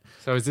bad.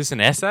 So is this an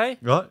essay?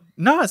 Right?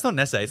 No, it's not an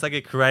essay. It's like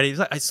a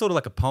creative. It's sort of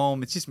like a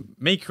poem. It's just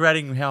me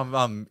creating how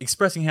I'm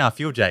expressing how I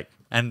feel, Jake.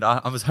 And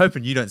I was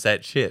hoping you don't say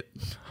it's shit.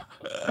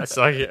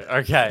 So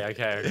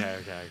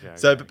okay.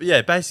 So, but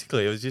yeah,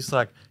 basically, it was just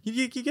like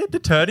you get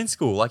deterred in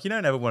school. Like, you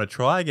don't ever want to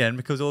try again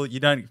because you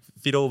don't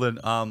fit all the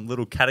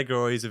little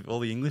categories of all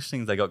the English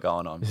things they got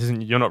going on.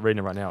 You're not reading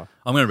it right now.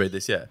 I'm going to read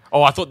this, yeah.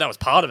 Oh, I thought that was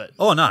part of it.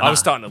 Oh, no. I was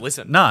starting to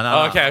listen. No.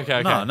 Oh, okay.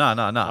 No.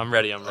 I'm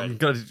ready.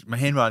 My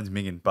handwriting's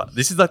minging, but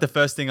this is like the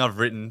first thing I've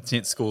written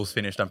since school's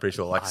finished, I'm pretty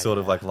sure. Like,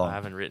 like long. I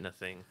haven't written a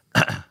thing.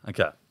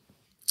 Okay.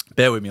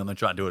 Bear with me. I'm going to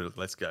try and do it.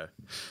 Let's go.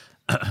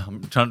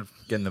 I'm trying to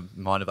get in the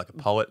mind of like a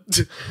poet.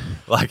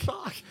 Like,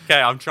 Fuck.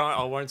 Okay, I'm trying.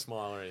 I won't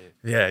smile or anything.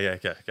 yeah,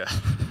 okay.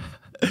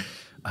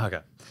 Okay.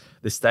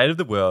 The state of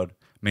the world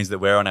means that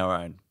we're on our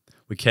own.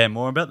 We care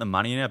more about the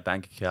money in our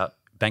bank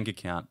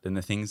account than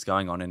the things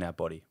going on in our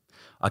body.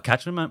 I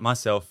catch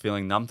myself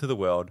feeling numb to the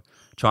world,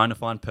 trying to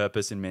find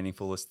purpose in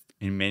meaningless.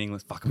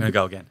 Fuck, I'm gonna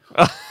go again.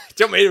 Do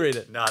you want me to read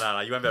it? No,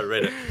 you won't be able to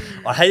read it.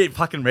 I hate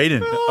fucking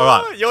reading. All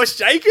right. You're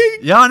shaking?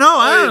 Yeah, I know.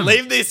 I am.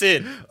 Leave this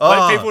in. Oh.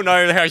 Let people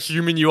know how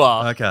human you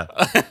are. Okay.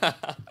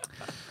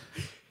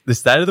 The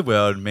state of the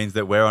world means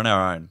that we're on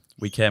our own.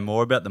 We care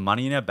more about the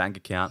money in our bank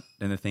account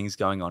than the things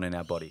going on in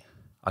our body.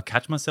 I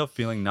catch myself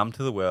feeling numb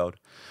to the world,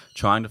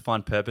 trying to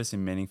find purpose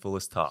in meaningful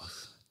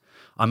tasks.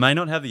 I may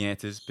not have the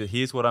answers, but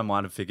here's what I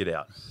might have figured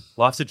out.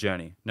 Life's a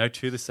journey, no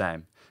two the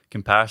same.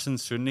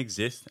 Comparisons shouldn't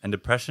exist, and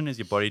depression is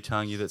your body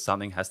telling you that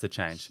something has to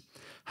change.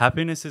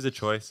 Happiness is a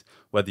choice,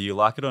 whether you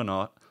like it or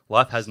not.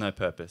 Life has no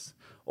purpose.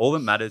 All that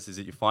matters is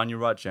that you find your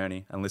right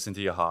journey and listen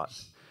to your heart.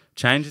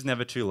 Change is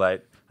never too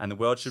late, and the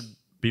world should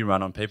be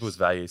run on people's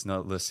values,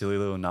 not the silly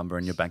little number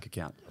in your bank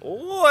account.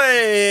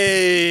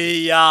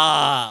 Oi,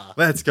 yeah.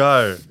 Let's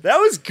go. That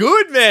was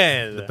good,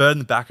 man. The bird in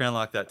the background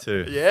like that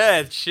too.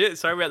 Yeah, shit.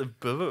 Sorry about the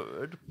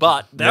bird,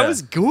 but that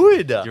was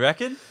good. You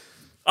reckon?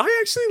 I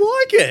actually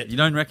like it. You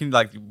don't reckon,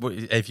 like,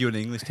 if you were an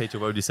English teacher,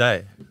 what would you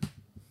say?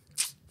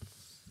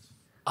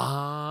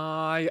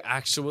 I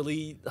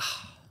actually,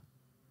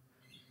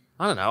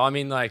 I don't know. I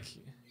mean, like,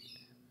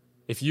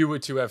 if you were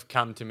to have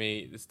come to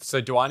me, so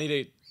do I need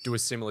to do a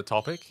similar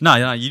topic? No.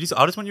 I just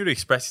want you to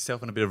express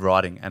yourself in a bit of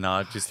writing, and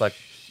just like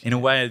in a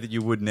way that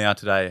you would now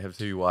today have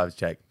two wives,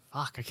 Jake.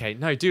 Fuck. Okay.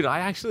 No, dude. I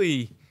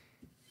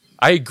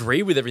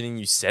agree with everything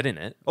you said in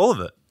it. All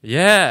of it.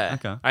 Yeah.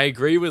 Okay. I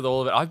agree with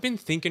all of it. I've been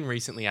thinking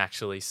recently,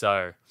 actually.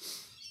 So,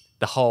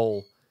 the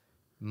whole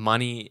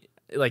money,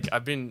 like,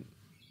 I've been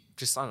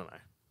just, I don't know.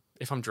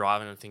 If I'm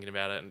driving and thinking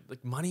about it, and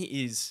like, money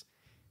is,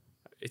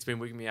 it's been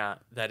wigging me out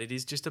that it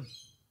is just a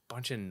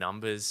bunch of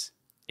numbers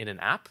in an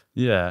app.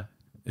 Yeah.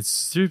 It's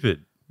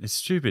stupid.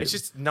 It's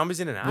just numbers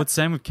in an app. What's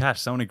same with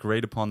cash? Someone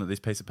agreed upon that this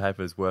piece of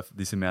paper is worth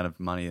this amount of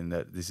money and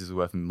that this is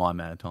worth my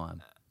amount of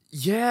time.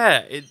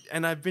 Yeah.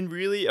 And I've been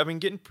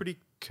getting pretty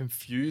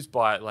confused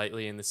by it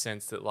lately in the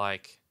sense that,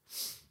 like,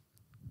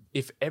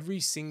 if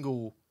every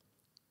single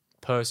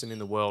person in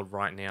the world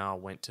right now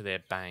went to their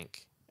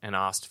bank and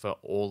asked for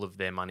all of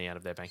their money out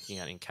of their bank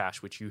account in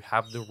cash, which you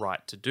have the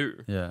right to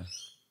do. Yeah.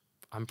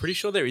 I'm pretty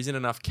sure there isn't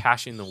enough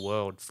cash in the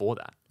world for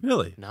that.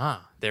 Really? Nah,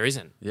 there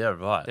isn't. Yeah,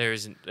 right. There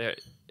isn't.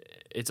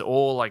 It's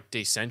all like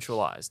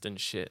decentralized and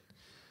shit.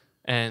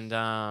 And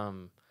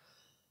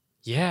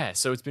yeah,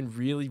 so it's been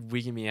really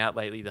wigging me out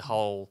lately, the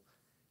whole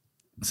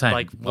Same.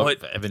 like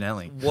what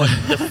evidently. What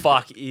the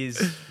fuck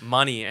is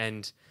money,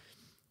 and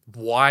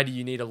why do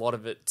you need a lot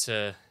of it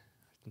to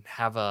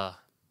have a,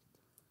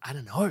 I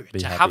don't know, Be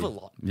to happy. have a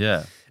lot.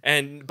 Yeah.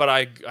 But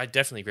I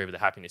definitely agree with the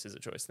happiness is a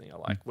choice thing. I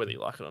like whether you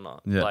like it or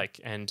not. Yeah. Like,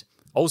 and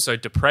also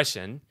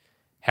depression,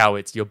 how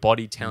it's your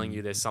body telling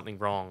you there's something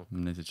wrong.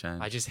 Need to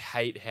change. I just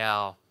hate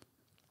how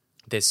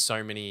there's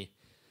so many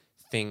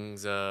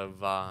things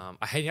of I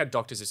hate how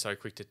doctors are so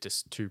quick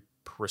to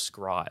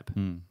prescribe.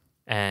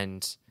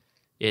 And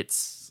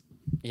it's,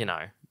 you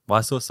know. Well,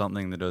 I saw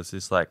something that was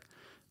just like,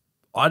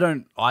 I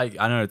know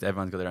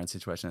everyone's got their own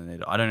situation they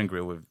need. I don't agree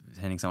with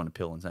handing someone a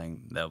pill and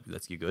saying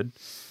that's you good.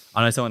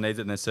 I know someone needs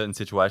it in there's certain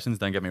situations,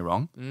 don't get me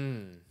wrong.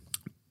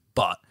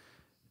 But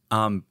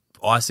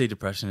I see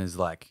depression as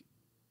like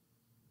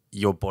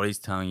your body's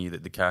telling you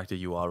that the character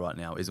you are right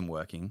now isn't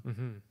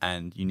working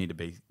and you need to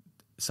be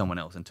someone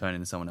else and turn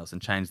into someone else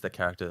and change the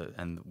character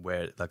and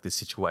where like the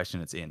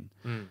situation it's in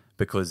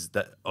because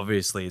that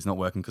obviously is not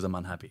working because I'm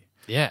unhappy.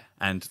 Yeah.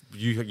 And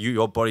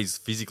your body's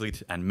physically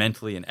and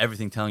mentally and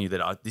everything telling you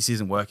that this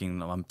isn't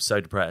working. I'm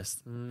so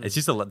depressed. It's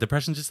just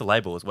depression's just a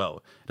label as well.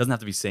 It doesn't have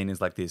to be seen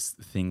as like this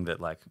thing that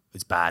like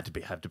it's bad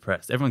to have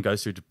depressed. Everyone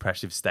goes through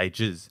depressive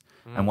stages.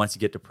 And once you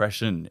get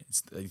depression,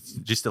 it's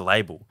just a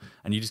label.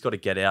 And you just got to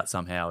get out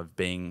somehow of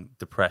being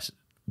depressed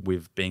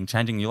with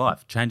changing your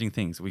life, changing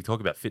things. We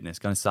talk about fitness,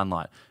 going to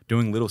sunlight,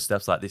 doing little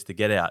steps like this to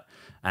get out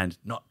and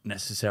not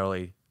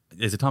necessarily,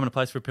 there's a time and a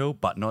place for a pill,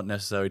 but not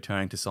necessarily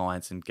turning to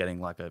science and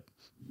getting like a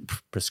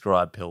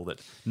prescribed pill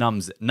that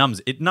numbs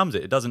it.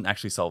 It doesn't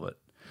actually solve it.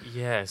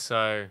 Yeah,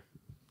 so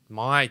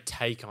my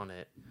take on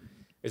it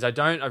is I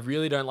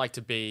really don't like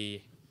to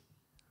be,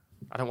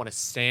 I don't want to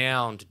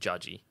sound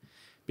judgy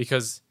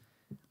because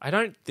I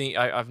don't think,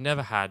 I've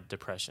never had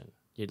depression.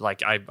 I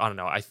don't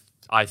know,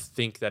 I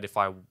think that if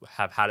I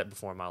have had it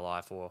before in my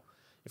life or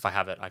if I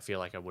have it, I feel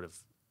like I would have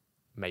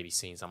maybe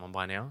seen someone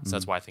by now. So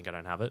that's why I think I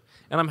don't have it.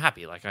 And I'm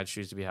happy. Like I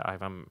choose to be,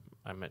 I'm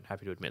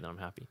happy to admit that I'm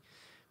happy.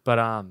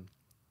 But,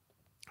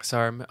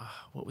 so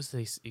what was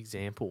this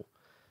example?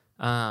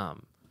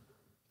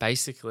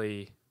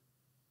 Basically,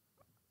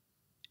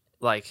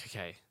 like,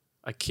 okay,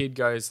 a kid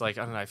goes, like,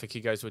 I don't know, if a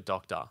kid goes to a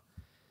doctor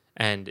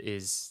and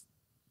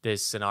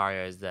there's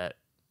scenarios that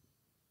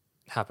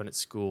happen at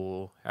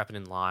school, happen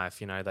in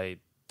life, you know,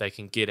 they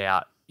can get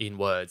out in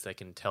words, they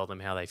can tell them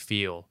how they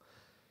feel.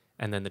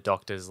 And then the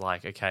doctor's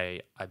like,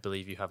 okay, I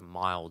believe you have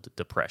mild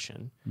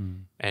depression,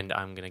 and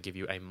I'm going to give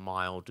you a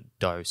mild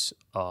dose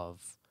of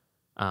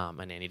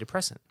an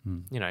antidepressant,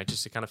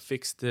 just to kind of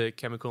fix the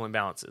chemical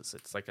imbalances.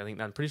 It's like,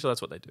 I'm pretty sure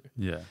that's what they do.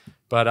 Yeah.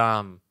 But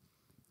I'm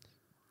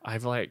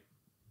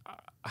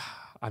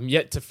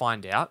yet to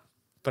find out,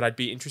 but I'd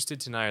be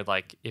interested to know,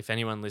 like, if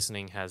anyone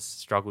listening has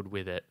struggled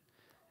with it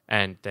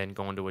and then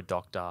gone to a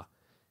doctor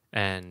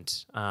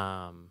and,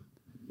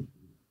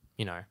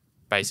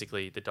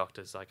 basically the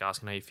doctor's like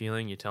asking how you're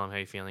feeling, you tell them how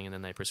you're feeling, and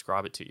then they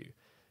prescribe it to you.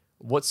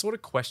 What sort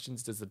of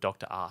questions does the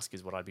doctor ask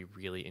is what I'd be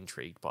really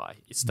intrigued by.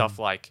 It's stuff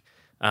like,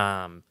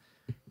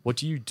 what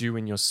do you do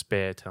in your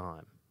spare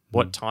time?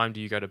 What time do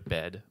you go to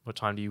bed? What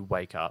time do you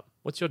wake up?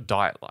 What's your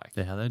diet like?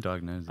 Yeah, how they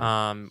diagnose it.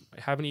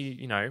 How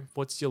many,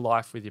 what's your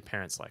life with your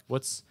parents like?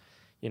 What's,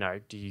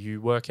 do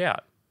you work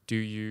out? Do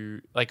you,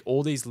 like,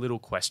 all these little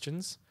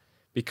questions?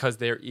 Because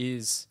there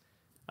is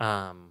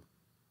a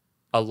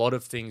lot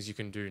of things you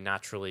can do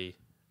naturally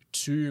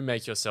to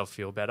make yourself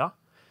feel better.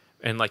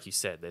 And like you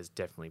said, there's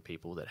definitely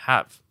people that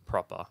have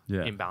proper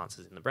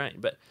imbalances in the brain.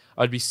 But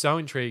I'd be so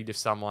intrigued if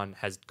someone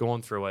has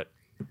gone through it,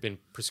 been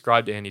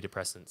prescribed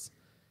antidepressants,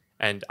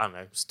 and, I don't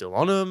know, still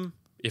on them.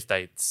 If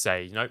they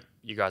say,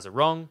 you guys are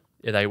wrong,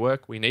 they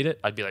work, we need it,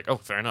 I'd be like, oh,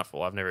 fair enough.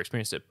 Well, I've never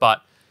experienced it.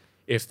 But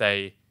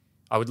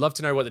I would love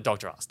to know what the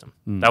doctor asked them.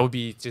 That would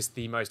be just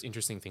the most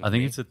interesting thing. I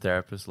think it's a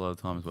therapist a lot of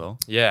the time as well.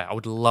 Yeah, I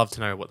would love to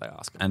know what they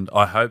ask them. And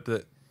I hope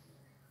that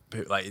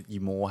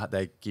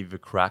they give a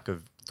crack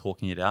of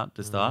talking it out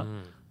to start,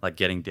 like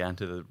getting down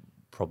to the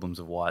problems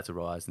of why it's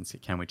arise and see,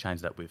 can we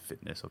change that with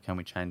fitness, or can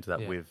we change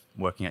that with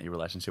working out your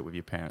relationship with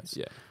your parents?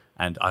 Yeah.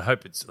 And I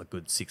hope it's a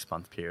good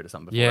 6-month period or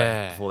something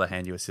before they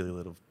hand you a silly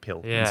little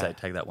pill and say,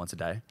 take that once a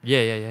day.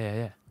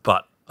 Yeah.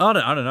 But I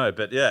don't know.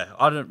 But yeah,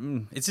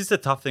 it's just a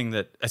tough thing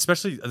that,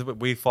 especially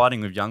we're fighting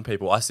with young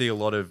people. I see a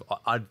lot of,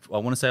 I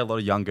want to say a lot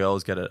of young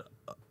girls get it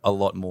a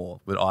lot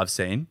more that I've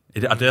seen. I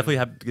definitely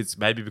have, it's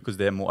maybe because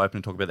they're more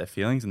open to talk about their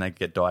feelings and they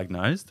get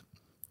diagnosed.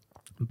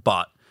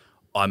 But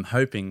I'm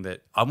hoping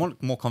that I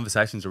want more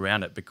conversations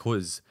around it,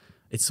 because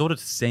it's sort of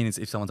seen as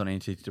if someone's on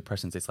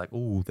antidepressants, it's like,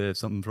 oh, there's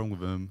something wrong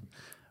with them.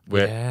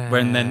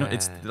 When then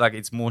it's like,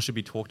 it's more should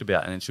be talked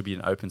about, and it should be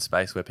an open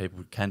space where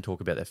people can talk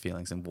about their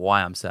feelings and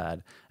why I'm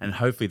sad, and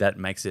hopefully that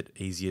makes it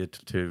easier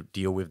to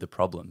deal with the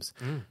problems.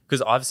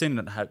 Because I've seen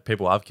that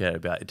people I've cared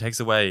about, it takes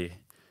away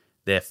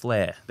their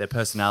flair, their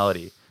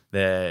personality,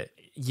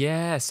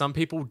 some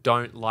people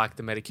don't like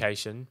the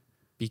medication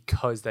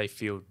because they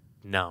feel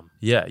numb.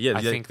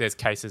 I think there's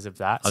cases of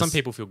that. Some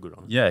people feel good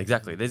on it. Yeah,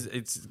 exactly.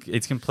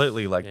 It's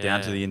completely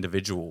down to the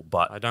individual.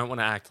 But I don't want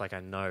to act like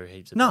I know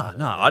heaps about it.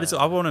 No.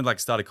 I want to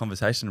start a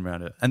conversation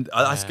around it. And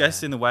I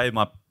guess in the way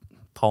my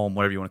poem,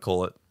 whatever you want to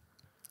call it,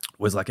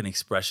 was like an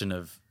expression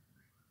of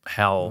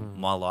how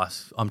my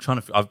life.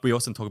 We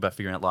also talk about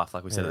figuring out life,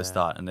 like we said at the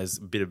start. And there's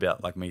a bit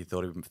about like me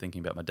thinking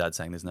about my dad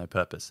saying there's no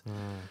purpose,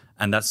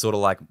 and that's sort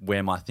of like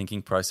where my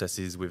thinking process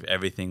is with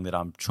everything that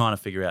I'm trying to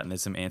figure out. And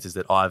there's some answers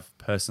that I've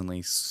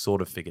personally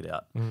sort of figured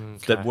out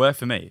that work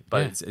for me,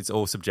 but it's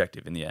all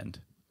subjective in the end.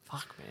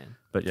 Fuck, man.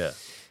 But yeah,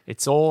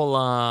 it's all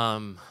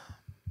far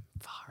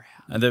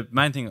out. And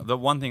the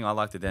one thing I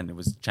liked at the end, it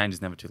was change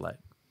is never too late.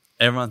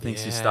 Everyone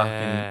thinks you're stuck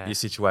in your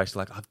situation.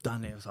 Like, I've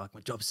done it. It's like,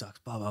 my job sucks,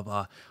 blah, blah,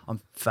 blah. I'm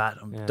fat.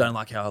 I don't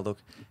like how I look.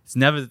 It's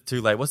never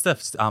too late. What's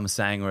that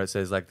saying where it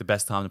says, like, the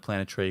best time to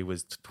plant a tree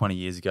was 20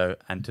 years ago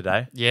and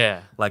today?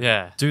 Yeah. Like,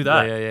 do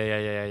that.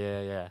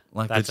 Yeah.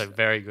 Like, that's a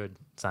very good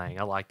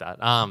saying. I like that.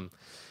 I'm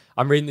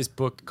reading this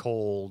book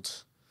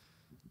called,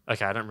 I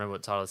don't remember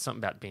what title. It's something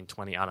about being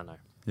 20. I don't know.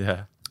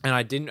 Yeah. And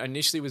I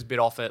initially was a bit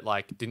off it.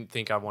 Like, didn't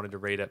think I wanted to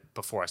read it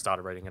before I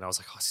started reading it. I was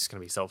like, oh, this is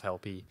going to be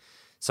self-helpy.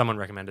 Someone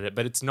recommended it,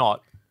 but it's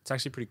not. It's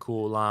actually pretty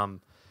cool.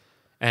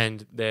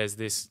 And there's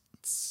this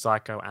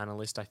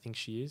psychoanalyst, I think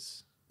she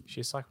is. Is she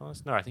a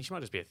psychoanalyst? No, I think she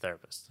might just be a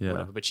therapist. Yeah.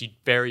 Whatever. But she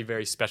very,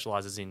 very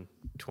specializes in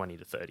 20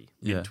 to 30,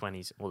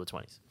 mid-20s or the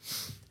 20s.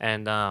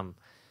 And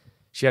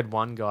she had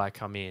one guy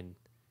come in,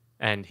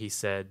 and he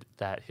said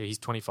that he's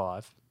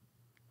 25,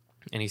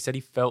 and he said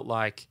he felt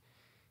like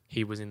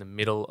he was in the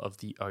middle of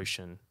the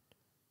ocean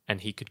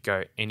and he could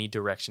go any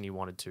direction he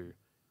wanted to,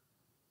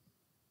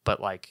 but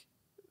like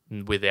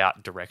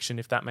without direction,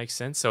 if that makes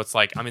sense. So it's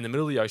like, I'm in the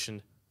middle of the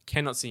ocean,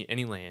 cannot see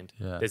any land.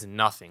 Yeah. There's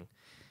nothing.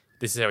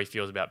 This is how he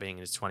feels about being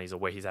in his 20s or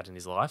where he's at in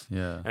his life.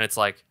 Yeah. And it's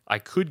like, I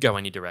could go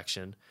any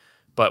direction,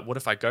 but what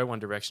if I go one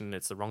direction and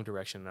it's the wrong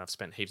direction and I've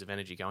spent heaps of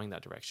energy going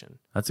that direction?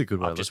 That's a good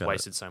way to I've look just at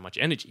wasted so much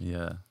energy.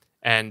 Yeah.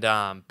 And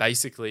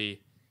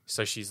basically,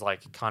 so she's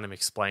like kind of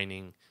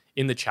explaining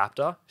in the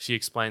chapter, she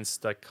explains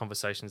the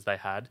conversations they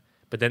had.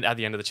 But then at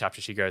the end of the chapter,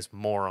 she goes,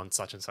 more on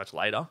such and such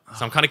later.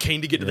 So I'm kind of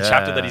keen to get to the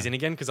chapter that he's in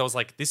again, because I was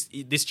like,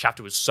 this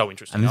chapter was so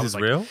interesting. And this I was is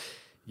like, real?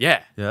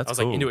 Yeah. That's I was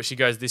cool. like into it. She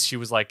goes, she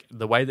was like,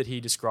 the way that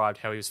he described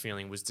how he was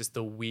feeling was just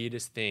the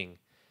weirdest thing.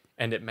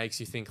 And it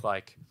makes you think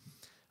like,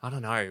 I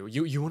don't know,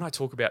 you and I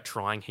talk about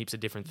trying heaps of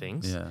different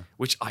things,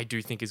 which I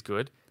do think is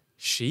good.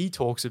 She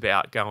talks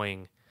about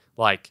going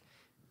like,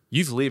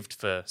 you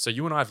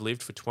and I have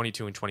lived for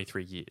 22 and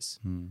 23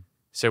 years.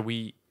 So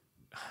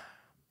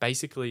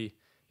basically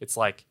it's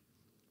like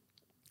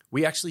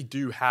we actually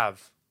do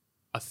have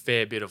a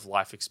fair bit of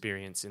life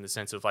experience in the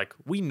sense of like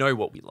we know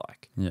what we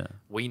like. Yeah.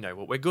 We know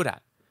what we're good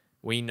at.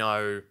 We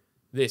know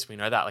this, we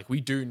know that. Like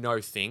we do know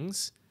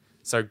things.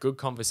 So good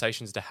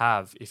conversations to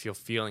have if you're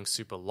feeling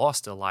super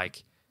lost are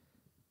like,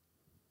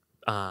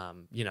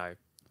 you know,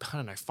 I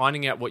don't know,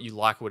 finding out what you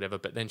like or whatever.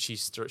 But then she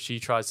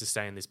tries to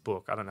say in this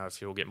book, I don't know if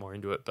she'll get more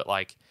into it, but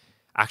like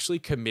actually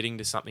committing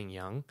to something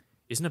young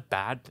isn't a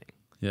bad thing.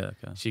 Yeah.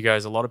 Okay. She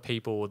goes, a lot of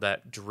people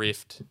that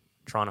drift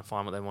trying to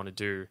find what they want to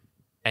do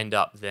end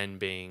up then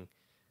being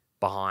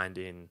behind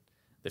in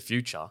the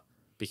future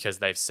because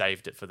they've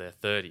saved it for their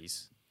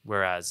 30s.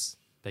 Whereas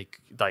they,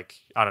 like,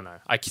 I don't know.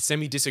 I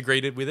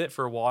semi-disagreed with it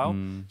for a while.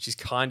 She's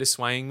kind of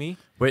swaying me,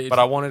 but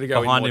I wanted to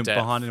go behind in more depth.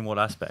 Behind in what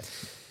aspect?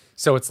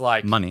 So it's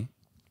like... Money.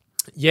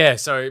 Yeah,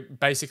 so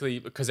basically,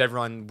 because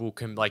everyone will,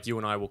 like you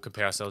and I will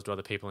compare ourselves to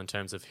other people in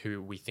terms of who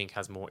we think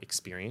has more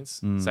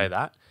experience, say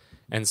that.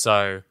 And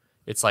so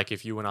it's like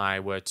if you and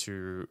I were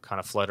to kind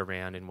of float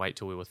around and wait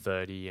till we were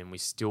 30 and we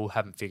still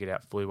haven't figured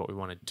out fully what we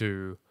want to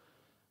do,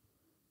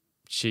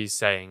 she's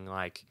saying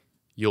like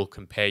you'll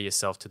compare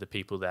yourself to the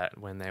people that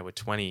when they were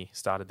 20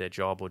 started their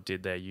job or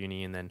did their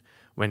uni and then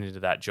went into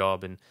that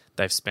job and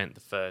they've spent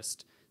the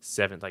first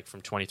like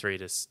from 23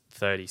 to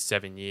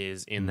 37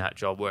 years in that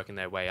job working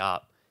their way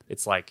up.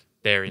 It's like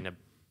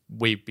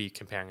we'd be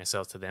comparing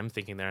ourselves to them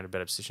thinking they're in a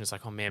better position. It's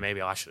like, oh man,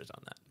 maybe I should have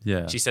done that.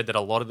 Yeah. She said that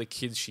a lot of the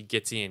kids she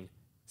gets in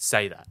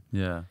say that.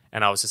 Yeah.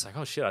 And I was just like,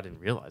 oh shit, I didn't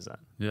realize that.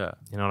 Yeah.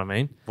 You know what I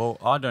mean? Well,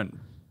 I don't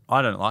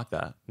like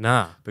that.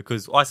 Nah.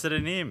 Because I said it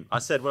in him. I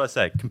said what I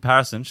say.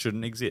 Comparison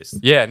shouldn't exist.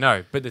 Yeah,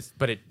 no, but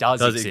it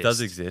does exist. It does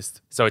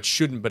exist. So it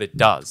shouldn't, but it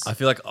does. I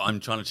feel like I'm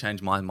trying to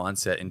change my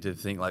mindset into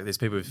think like there's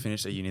people who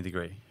finished a uni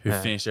degree, who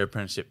finished their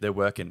apprenticeship, they're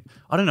working.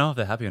 I don't know if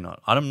they're happy or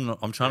not.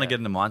 I'm trying to get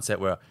in the mindset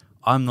where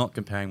I'm not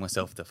comparing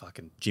myself to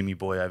fucking Jimmy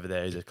Boy over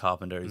there who's a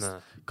carpenter who's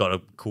got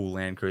a cool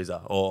Land Cruiser,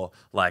 or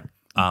like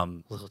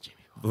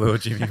Little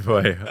Jimmy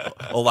Boy,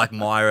 or like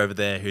Maya over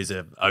there who's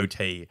a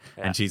OT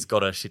and she's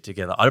got her shit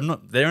together.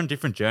 They're on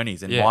different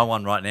journeys, and my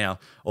one right now,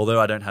 although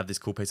I don't have this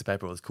cool piece of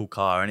paper or this cool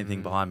car or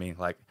anything behind me,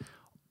 like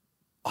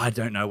I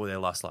don't know what their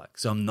life's like,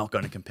 so I'm not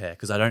going to compare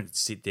because I don't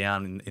sit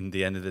down in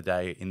the end of the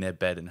day in their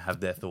bed and have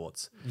their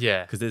thoughts.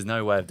 Yeah, because there's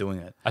no way of doing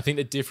it. I think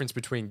the difference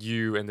between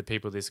you and the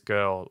people this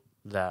girl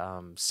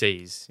that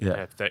sees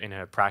in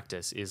her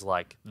practice is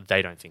like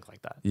they don't think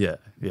like that. Yeah,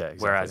 yeah. Exactly.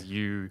 Whereas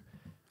you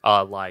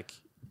are like,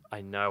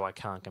 I know I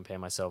can't compare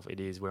myself.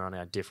 We're on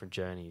our different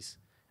journeys.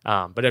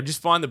 But I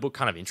just find the book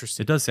kind of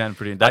interesting. It does sound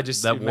pretty.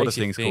 That water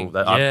thing's cool.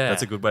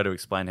 That's a good way to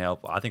explain how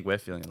I think we're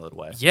feeling in a little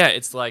way. Yeah,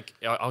 it's like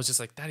I was just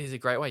like, that is a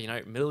great way. You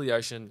know, middle of the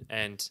ocean,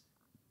 and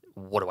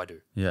what do I do?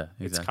 Yeah,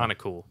 exactly. It's kind of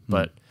cool.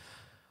 But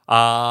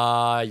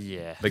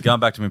yeah. But going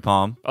back to my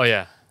poem. Oh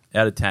yeah.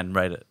 Out of 10,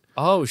 rate it.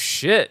 Oh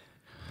shit.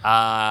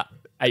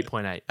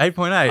 8.8.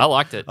 8.8. I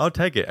liked it. I'll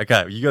take it.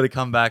 Okay, you got to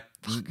come back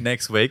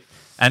next week,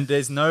 and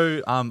there's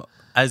no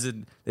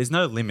there's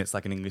no limits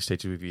like an English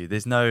teacher review.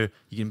 You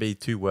can be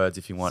 2 words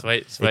if you want.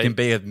 Sweet. It can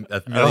be a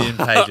million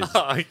pages.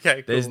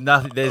 Okay, cool.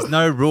 There's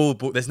no rule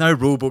book. There's no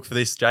rule book for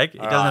this, Jake. It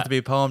doesn't have to be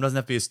a poem. Doesn't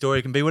have to be a story.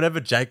 It can be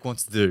whatever Jake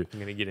wants to do. I'm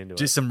gonna get into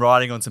Just some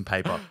writing on some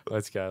paper.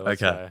 Let's go.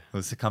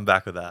 Let's come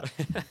back with that.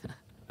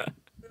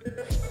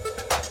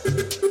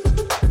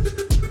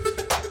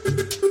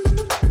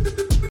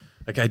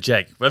 Okay,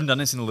 Jake. We haven't done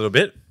this in a little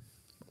bit.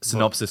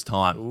 Synopsis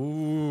time.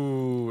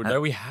 Ooh,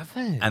 no, we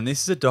haven't. And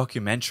this is a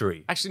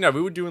documentary. Actually, no,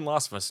 we were doing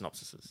last of our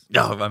synopsises.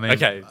 Oh, I mean...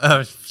 Okay.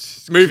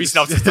 Movie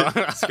synopsis time.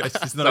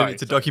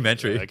 It's a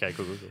documentary. Okay,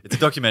 cool. It's a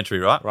documentary,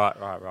 right? Right.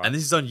 And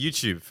this is on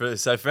YouTube.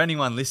 So for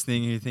anyone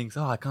listening who thinks,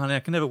 I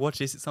can never watch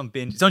this, it's on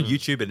binge. It's on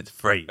YouTube and it's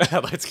free.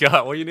 Let's go.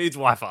 All you need is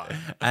Wi-Fi.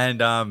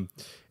 And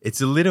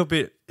it's a little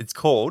bit... It's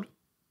called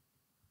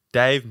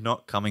Dave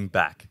Not Coming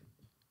Back.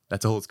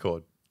 That's all it's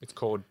called. It's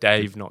called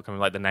Dave Not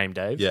Coming, like the name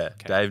Dave? Yeah,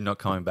 okay. Dave Not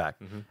Coming Back.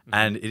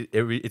 And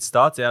it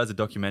starts out as a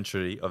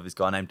documentary of this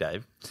guy named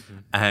Dave.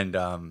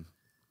 And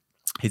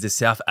he's a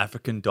South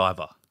African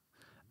diver.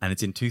 And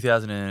it's in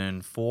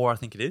 2004, I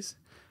think it is.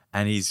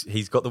 And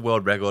he's got the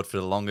world record for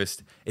the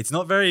longest.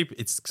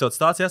 So it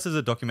starts out as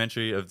a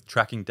documentary of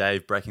tracking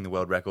Dave breaking the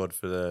world record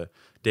for the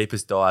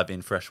deepest dive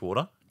in fresh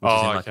water, which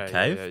is in like a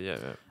cave. Yeah.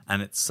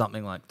 And it's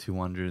something like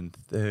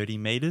 230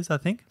 meters, I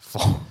think.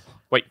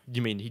 Wait,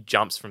 you mean he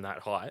jumps from that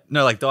height?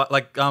 No,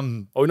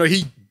 Oh no,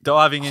 he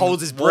diving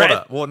holds in his water.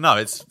 breath. Well, no,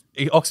 it's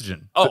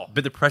oxygen. Oh,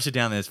 but the pressure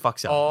down there is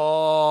fucks up.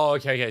 Oh,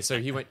 okay. So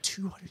he went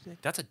 200.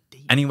 That's a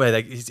deep.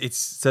 Anyway,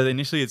 so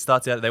initially it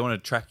starts out they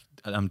want to track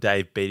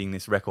Dave beating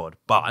this record,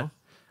 but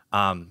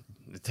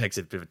it takes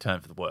a bit of a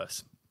turn for the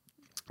worse.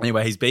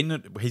 Anyway,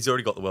 he's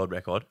already got the world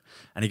record,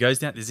 and he goes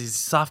down. There's this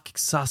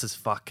sus as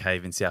fuck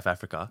cave in South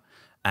Africa,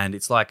 and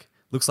it's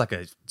looks like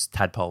a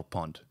tadpole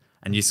pond.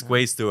 And you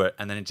squeeze through it,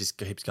 and then it just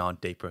keeps going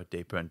deeper and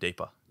deeper and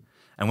deeper.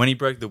 And when he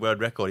broke the world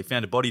record, he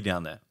found a body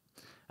down there.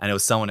 And it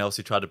was someone else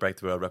who tried to break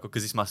the world record,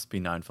 because this must be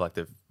known for like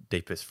the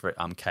deepest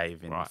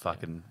cave in wherever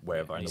in the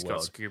world. He's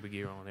got scuba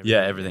gear on.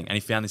 Everything. And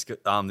he found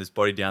this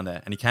body down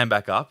there, and he came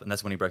back up, and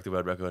that's when he broke the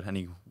world record. And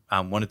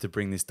wanted to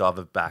bring this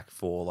diver back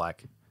for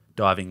like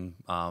diving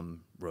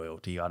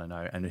royalty, I don't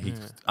know. And he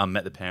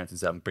met the parents and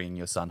said, I'm bringing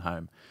your son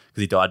home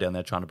because he died down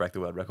there trying to break the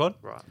world record.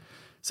 Right.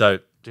 So,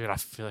 dude, I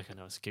feel like I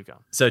know. So keep going.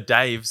 So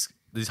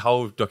this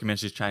whole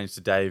documentary's changed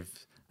to Dave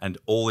and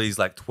all these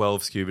like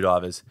 12 scuba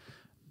divers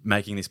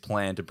making this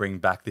plan to bring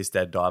back this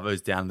dead diver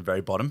who's down in the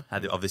very bottom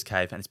of this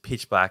cave, and it's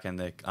pitch black,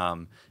 and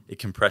it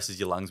compresses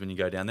your lungs when you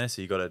go down there,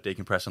 so you got to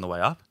decompress on the way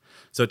up.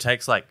 So it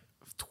takes like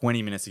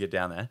 20 minutes to get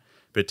down there,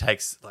 but it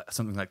takes like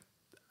something like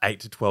 8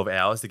 to 12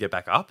 hours to get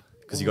back up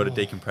because you got to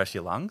decompress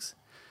your lungs.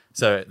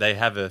 So they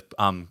have a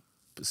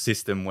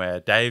system where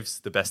Dave's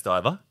the best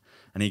diver,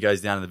 and he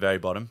goes down to the very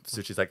bottom,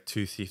 which is like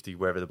 250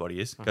 wherever the body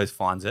is, goes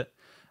finds it.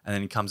 And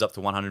then he comes up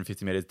to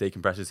 150 meters,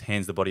 decompresses,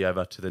 hands the body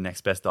over to the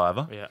next best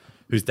diver,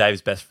 who's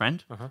Dave's best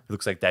friend. He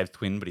looks like Dave's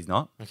twin, but he's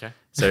not. Okay.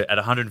 So at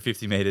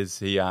 150 meters,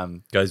 he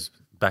goes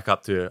back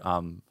up to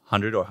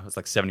 100 or it's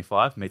like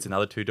 75, meets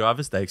another 2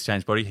 divers. They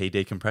exchange body, he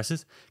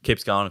decompresses,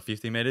 keeps going at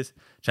 50 meters,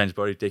 changes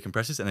body,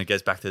 decompresses, and then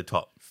goes back to the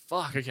top.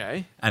 Fuck,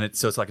 okay. And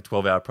it's like a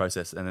 12-hour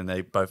process, and then they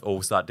both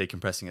all start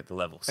decompressing at the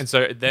levels. And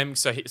so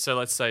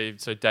let's say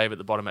Dave at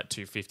the bottom at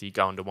 250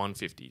 going to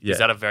 150. Yeah. Is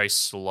that a very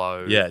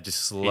slow? Yeah,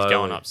 just slow. He's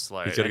going up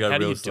slow. He's got to go how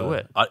do real you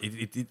slow. do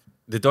it?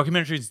 The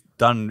documentary's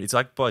done. It's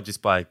like by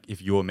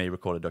if you or me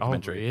record a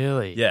documentary. Oh,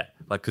 really? Yeah,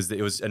 like because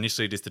it was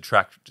initially just to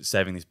track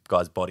saving this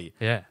guy's body.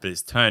 Yeah. But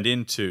it's turned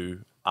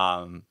into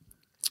I'm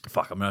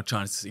not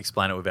trying to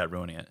explain it without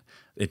ruining it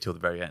until the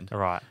very end. All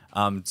right.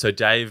 So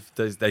Dave,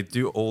 they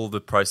do all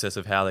the process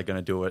of how they're going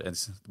to do it. And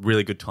it's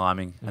really good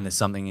timing. And there's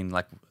something in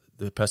like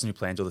the person who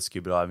plans all the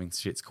scuba diving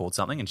shit's called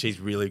something, and she's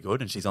really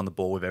good, and she's on the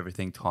ball with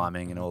everything,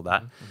 timing and all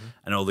that,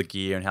 and all the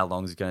gear and how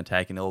long it's going to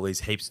take, and all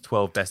these heaps,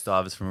 12 best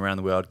divers from around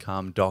the world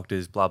come,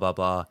 doctors, blah, blah,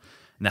 blah.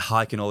 And they're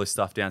hiking all this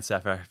stuff down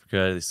South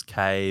Africa, this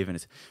cave, and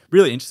it's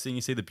really interesting.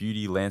 You see the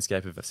beauty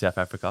landscape of South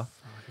Africa,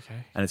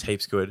 Okay. and it's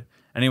heaps good.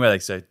 Anyway,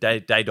 like, so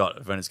day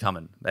dot when it's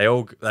coming, they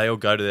all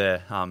go to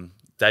their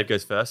Dave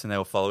goes first, and they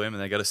all follow him,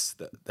 and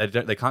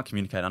they can't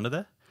communicate under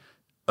there.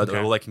 Okay.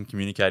 All they can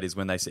communicate is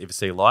when they either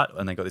see light,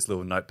 and they got this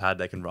little notepad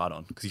they can write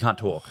on because you can't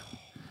talk,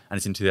 and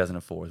it's in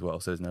 2004 as well,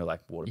 so there's no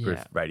like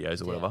waterproof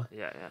radios or whatever.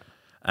 Yeah.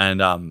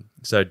 And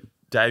so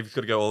Dave's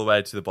got to go all the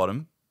way to the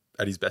bottom,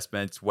 and his best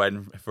mate's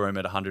waiting for him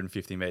at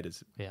 150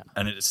 meters. Yeah,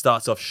 and it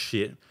starts off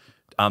shit.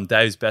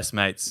 Dave's best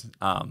mate's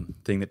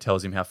thing that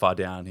tells him how far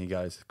down he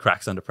goes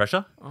cracks under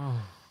pressure,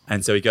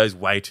 and so he goes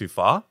way too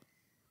far.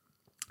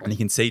 And you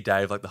can see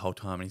Dave like the whole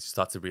time, and he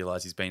starts to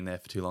realize he's been there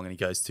for too long, and he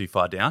goes too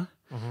far down.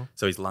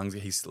 So his lungs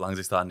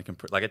are starting to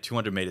compress. Like at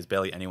 200 meters,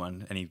 barely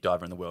any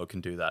diver in the world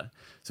can do that.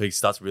 So he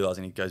starts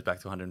realizing he goes back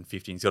to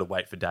 150, and he's got to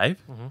wait for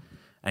Dave,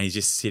 and he's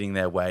just sitting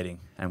there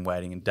waiting,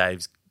 and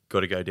Dave's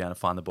got to go down and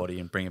find the body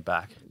and bring it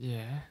back.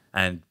 Yeah.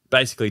 And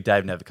basically,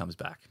 Dave never comes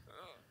back.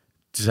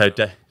 So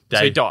Dave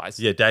he dies.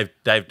 Yeah,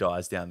 Dave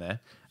dies down there,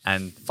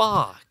 and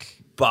fuck.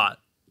 But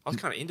I was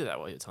kind of into that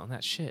while you're telling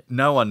that shit.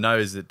 no one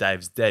knows that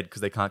Dave's dead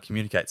because they can't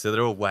communicate. So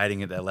they're all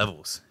waiting at their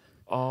levels.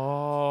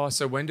 Oh,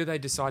 so when do they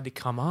decide to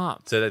come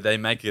up? So they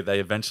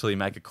eventually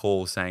make a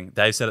call saying,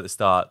 Dave said at the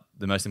start,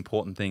 the most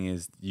important thing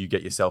is you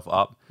get yourself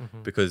up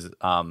because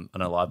an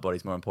alive body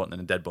is more important than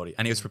a dead body.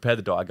 And he was prepared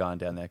to die going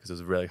down there because it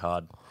was really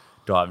hard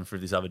diving for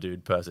this other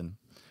person.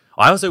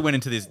 I also went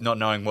into this not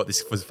knowing what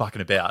this was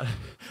fucking about.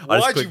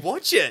 Why'd you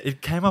watch it?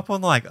 It came up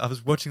on I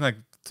was watching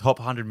top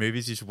 100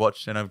 movies you should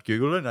watch, and I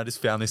Googled it, and I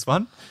just found this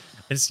one.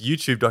 It's a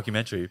YouTube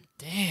documentary.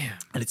 Damn.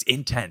 And it's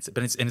intense,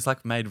 but it's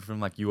like made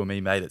from like you or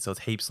me made it. So it's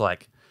heaps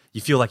like,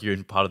 you feel like you're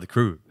in part of the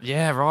crew.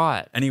 Yeah,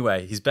 right.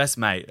 Anyway, his best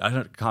mate,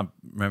 can't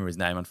remember his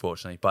name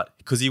unfortunately, but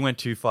because he went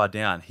too far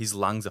down, his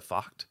lungs are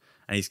fucked,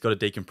 and he's got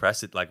to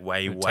decompress it like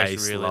way really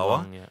slower.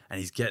 Long, yeah.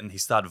 And he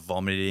started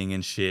vomiting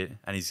and shit,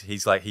 and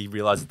he's like, he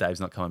realizes Dave's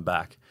not coming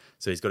back.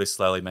 So he's got to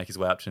slowly make his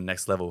way up to the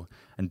next level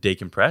and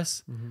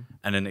decompress.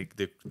 And then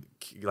the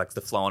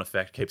flow-on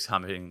effect keeps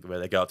coming where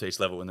they go up to each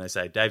level and they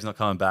say, Dave's not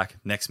coming back.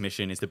 Next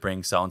mission is to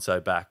bring so-and-so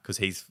back because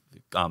he's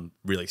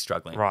really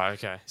struggling. Right,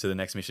 okay. So the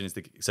next mission is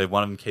so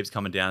one of them keeps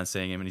coming down and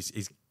seeing him, and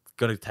he's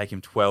got to take him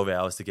 12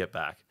 hours to get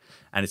back.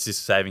 And it's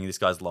just saving this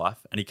guy's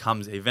life. And he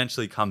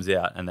eventually comes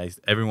out, and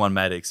everyone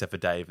made it except for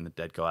Dave and the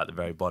dead guy at the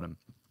very bottom.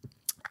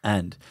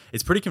 And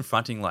it's pretty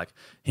confronting, like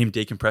him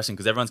decompressing,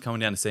 because everyone's coming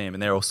down to see him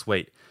and they're all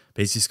sweet.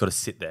 But he's just got to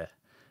sit there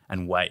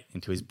and wait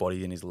until his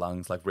body and his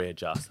lungs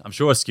readjust. I'm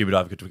sure a scuba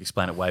diver could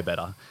explain it way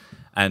better.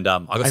 And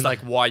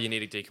why you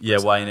need to decompress. Yeah,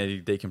 why you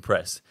need to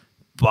decompress.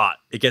 But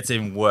it gets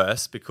even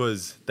worse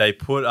because they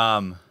put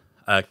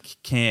a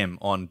cam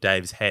on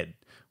Dave's head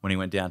when he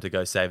went down to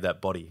go save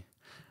that body.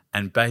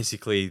 And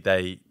basically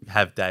they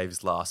have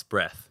Dave's last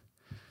breath.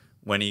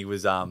 When he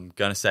was going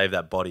to save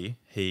that body,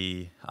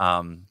 he's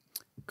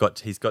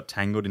got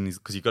tangled in his,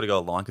 because you've got to go a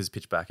line because it's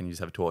pitch black and you just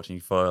have a torch and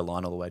you follow a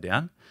line all the way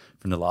down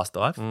from the last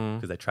dive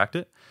because they tracked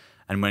it.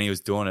 And when he was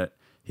doing it,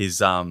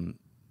 his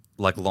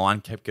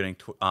line kept getting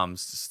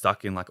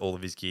stuck in all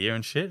of his gear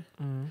and shit,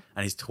 and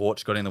his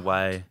torch got in the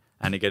way,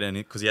 and it got in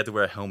because he had to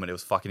wear a helmet. It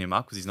was fucking him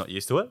up because he's not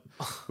used to it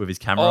with his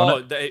camera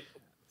on it.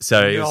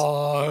 So it was,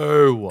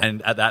 No.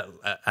 and at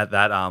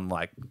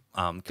that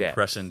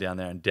compression down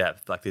there in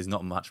depth, like there's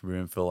not much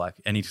room for like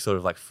any sort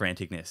of like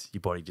franticness.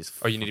 Your body just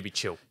Oh, you need to be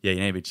chill. yeah, you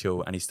need to be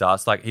chill. And he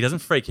starts like he doesn't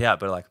freak out,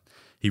 but like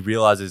he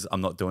realizes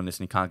I'm not doing this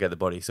and he can't get the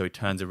body, so he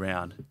turns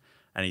around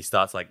and he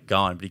starts like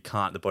going, but he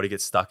can't. The body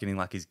gets stuck in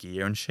like his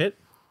gear and shit.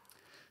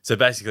 So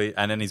basically,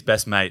 and then his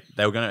best mate,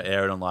 they were going to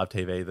air it on live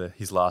TV,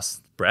 his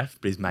last breath,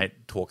 but his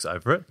mate talks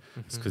over it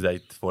because they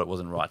thought it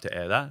wasn't right to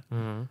air that.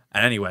 And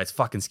anyway, it's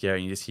fucking scary.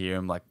 And you just hear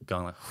him like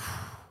going like,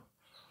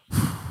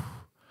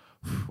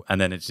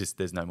 and then it's just,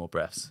 there's no more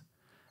breaths.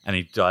 And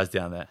he dies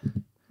down there.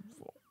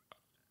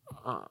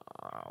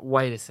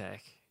 Wait a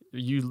sec.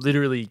 You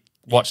literally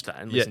watch that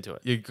and listen to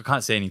it. You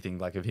can't see anything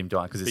like of him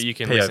dying because it's you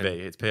can POV. listen.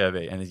 It's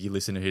POV. And you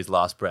listen to his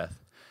last breath.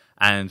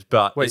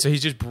 Wait, so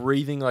he's just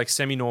breathing like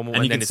semi-normal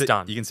and then it's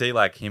done. You can see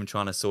like him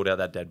trying to sort out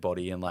that dead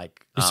body and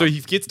like. So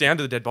he gets down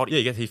to the dead body.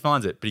 Yeah, he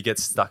finds it, but he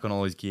gets stuck on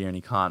all his gear and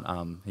he can't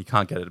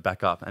get it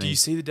back up. And Do you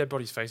see the dead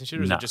body's face and shit,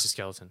 or is No. it just a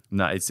skeleton?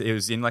 No, it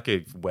was in like a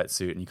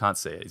wetsuit and you can't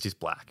see it. It's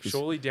just black.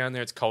 Surely down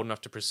there it's cold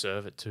enough to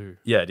preserve it too.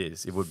 Yeah, it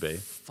is. It would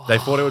be. They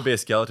thought it would be a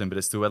skeleton, but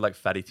it still had like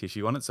fatty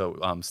tissue on it, so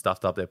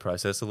stuffed up their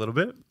process a little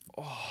bit.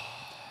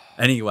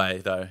 Anyway,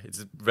 though,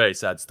 it's a very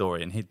sad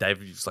story, and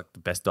Dave is like the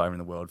best diver in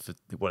the world for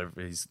whatever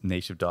his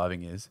niche of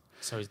diving is.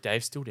 So is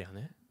Dave still down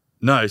there?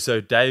 No,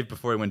 so Dave,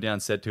 before he went down,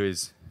 said to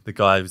the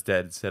guy who was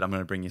dead, said, "I'm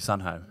going to bring your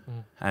son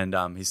home." And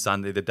his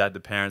son, the dad,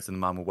 the parents, and the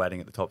mum were waiting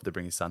at the top to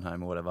bring his son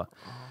home or whatever.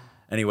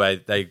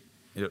 Anyway,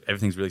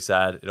 everything's really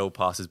sad. It all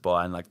passes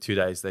by, and like 2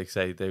 days, they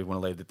say they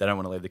want to leave. They don't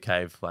want to leave the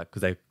cave, like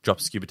because they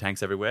drop scuba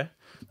tanks everywhere.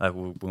 Like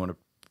we want to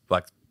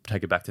like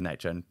take it back to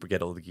nature and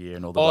get all the gear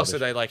and all the rubbish. So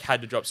they like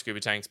had to drop scuba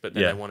tanks, but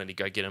then they wanted to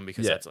go get them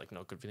because that's like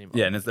not good for them.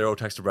 Yeah, and they're all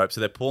attached to rope.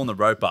 So they're pulling the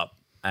rope up,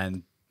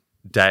 and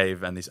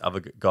Dave and this other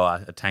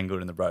guy are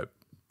tangled in the rope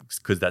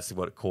because that's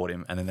what caught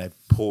him. And then they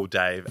pull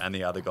Dave and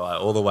the other guy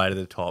all the way to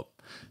the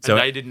top. So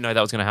and they didn't know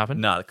that was going to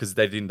happen? No, because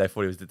they didn't. They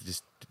thought he was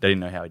just. They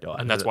didn't know how he died.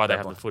 And that's why they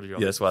have the footage of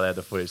it. Yeah, that's why they had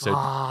the footage. So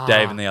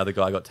Dave and the other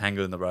guy got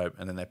tangled in the rope,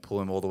 and then they pull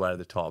him all the way to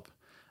the top,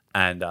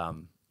 and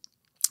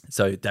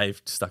so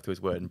Dave stuck to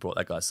his word and brought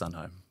that guy's son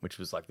home, which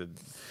was like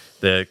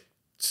the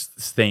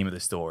theme of the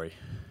story,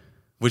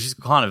 which is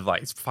kind of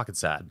like, it's fucking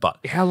sad. But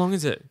how long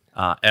is it?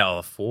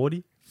 Hour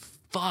 40.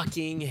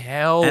 Fucking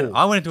hell! And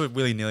I went into it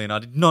willy nilly, and I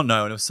did not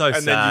know, and it was so sad.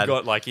 And then you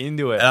got like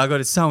into it, and I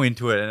got so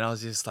into it, and I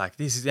was just like,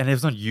 "This is," and it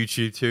was on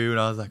YouTube too, and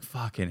I was like,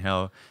 "Fucking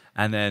hell!"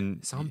 And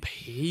then some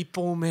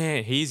people,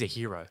 man, he's a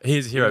hero.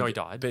 He's a hero. Even though he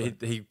died,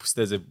 but he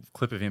there's a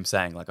clip of him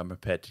saying like, "I'm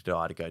prepared to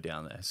die to go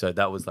down there." So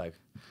that was like,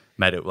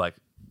 made it like.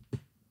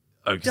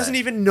 Okay. He doesn't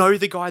even know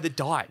the guy that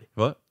died.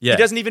 What? Yeah. He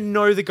doesn't even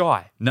know the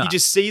guy. No. He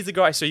just sees the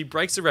guy. So he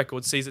breaks the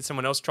record, sees that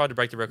someone else tried to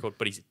break the record,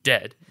 but he's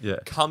dead. Yeah.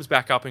 Comes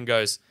back up and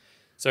goes.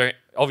 So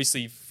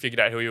obviously figured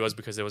out who he was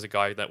because there was a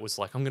guy that was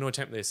like, I'm going to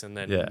attempt this. And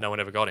then no one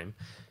ever got him.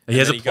 He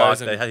has a plaque.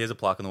 He has a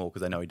plaque on the wall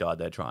because they know he died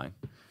there trying.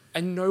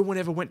 And no one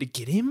ever went to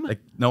get him? Like,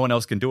 no one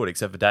else can do it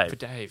except for Dave. For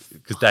Dave.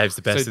 Because Dave's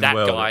the best in the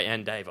world. So that guy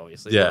and Dave,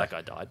 obviously. Yeah. That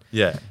guy died.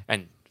 Yeah.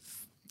 And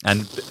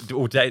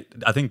Dave,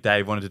 I think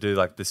Dave wanted to do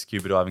like the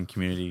scuba diving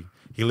community.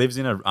 He lives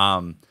in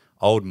a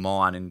old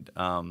mine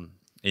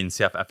in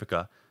South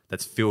Africa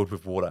that's filled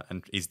with water,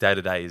 and his day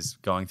to day is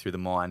going through the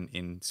mine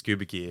in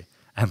scuba gear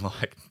and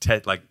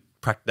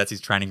that's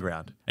his training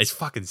ground. It's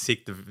fucking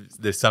sick.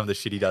 There's some of the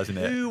shit he does in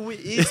there. who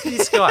is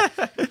this guy?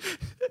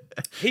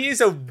 He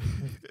is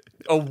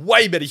a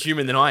way better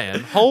human than I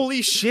am.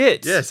 Holy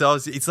shit! Yeah, so I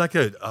was like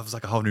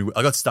a whole new.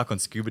 I got stuck on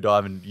scuba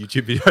diving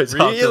YouTube videos.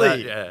 Really? After that.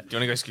 Yeah. Do you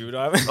want to go scuba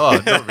diving?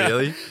 Oh, not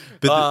really.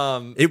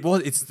 But it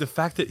it's the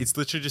fact that it's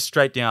literally just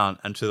straight down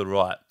and to the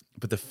right.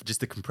 But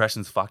the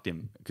compressions fucked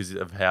him because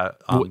of how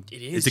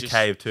it's a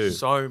cave too.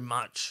 So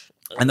much,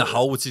 and the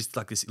hole was just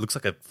like this. It looks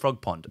like a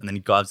frog pond, and then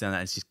he dives down there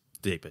and it's just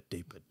deeper.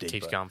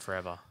 Keeps going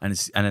forever. And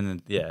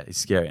then it's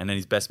scary. And then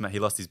his best mate, he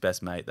lost his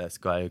best mate. That's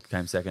the guy who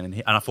came second.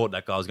 And I thought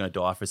that guy was going to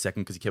die for a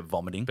second because he kept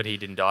vomiting. But he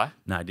didn't die.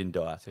 No, he didn't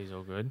die. So he's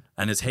all good.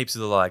 And there's heaps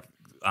of like,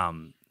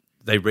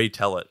 they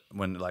retell it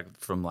when like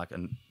from like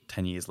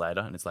 10 years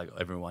later, and it's like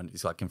everyone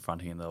is like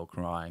confronting and they're all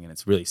crying, and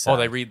it's really sad. Oh,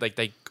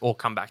 they all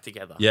come back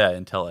together. Yeah,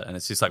 and tell it, and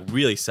it's just like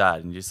really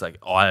sad and just like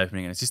eye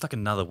opening, and it's just like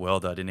another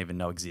world that I didn't even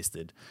know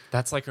existed.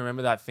 That's like,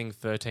 remember that thing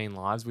 13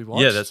 Lives we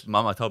watched? Yeah, that's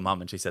Mum. I told Mum,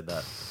 and she said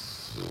that.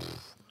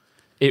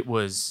 That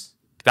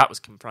was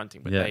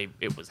confronting, but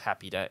it was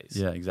happy days.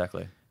 Yeah,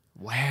 exactly.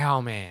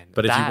 Wow, man.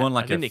 But if you want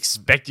like I didn't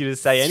expect you to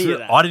say any of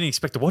that. I didn't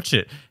expect to watch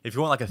it. If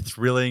you want like a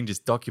thrilling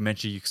just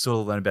documentary, you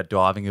sort of learn about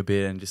diving a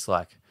bit and just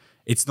like,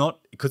 it's not,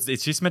 because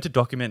it's just meant to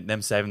document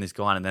them saving this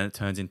guy, and then it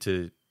turns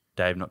into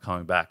Dave not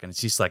coming back, and it's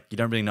just like you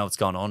don't really know what's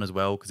going on as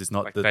well because it's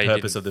not like the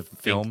purpose of the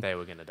film. They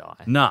were going to die.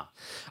 Nah.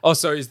 Oh,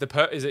 so is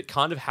it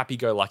kind of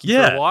happy-go-lucky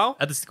for a while?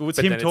 At the school, it's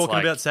him talking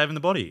about saving the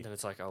body. Then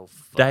it's like, oh,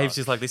 fuck. Dave's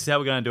just like, this is how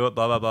we're going to do it,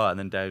 blah blah blah, and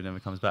then Dave never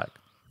comes back.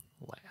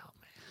 Wow,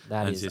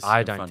 man,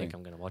 I don't think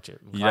I'm going to watch it.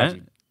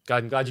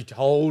 I'm glad you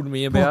told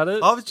me about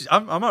it. I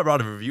might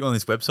write a review on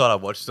this website I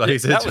watched.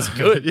 Like that was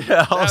good.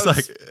 Yeah, I was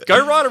like,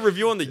 go write a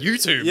review on the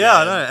YouTube. Yeah,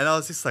 man. I know. And I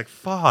was just like,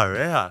 far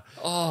out.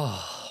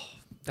 Oh,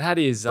 That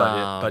is...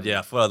 But yeah,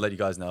 I thought I'd let you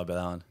guys know about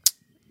that one.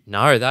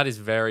 No, that is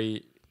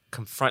very...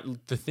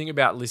 The thing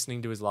about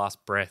listening to his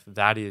last breath,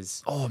 that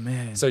is... Oh,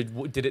 man. So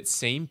did it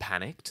seem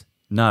panicked?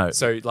 No.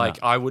 So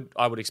like no.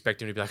 I would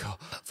expect him to be like, oh,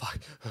 fuck.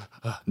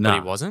 No. But he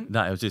wasn't?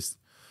 No, it was just...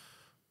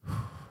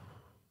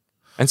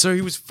 And so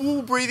he was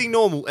full breathing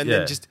normal and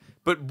then just...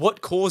 But what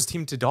caused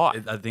him to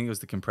die? I think it was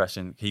the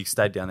compression. He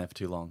stayed down there for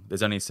too long.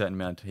 There's only a certain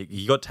amount.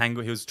 He got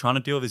tangled. He was trying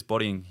to deal with his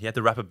body and he had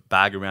to wrap a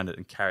bag around it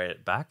and carry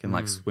it back and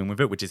like swim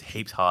with it, which is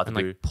heaps hard to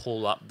do. Like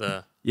pull up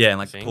the... Yeah, and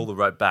like thing. pull the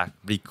rope back.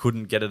 But he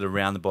couldn't get it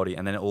around the body.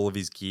 And then all of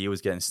his gear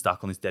was getting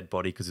stuck on his dead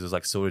body because it was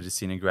like sort of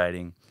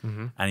disintegrating.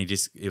 And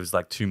it was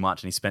like too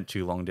much and he spent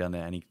too long down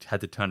there and he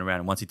had to turn around.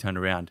 And once he turned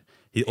around,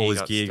 all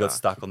his gear got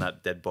stuck on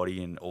that dead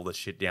body and all the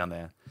shit down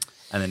there.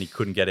 And then he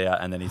couldn't get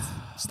out, and then he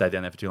stayed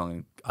down there for too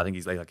long. I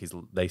think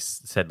they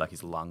said like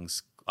his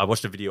lungs. I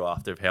watched a video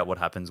after of what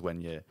happens when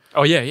you.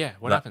 Oh yeah.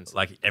 What happens?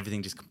 Like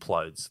everything just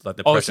implodes. Like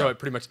the pressure. So it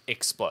pretty much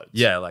explodes.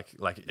 Yeah, like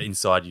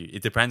inside you.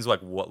 It depends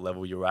like what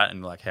level you're at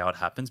and like how it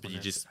happens, but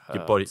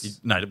your body.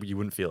 You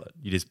wouldn't feel it.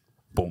 You just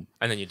boom,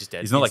 and then you're just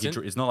dead. It's not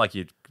like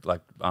you're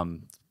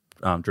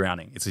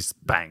drowning. It's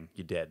just bang,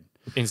 you're dead.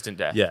 Instant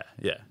death. Yeah.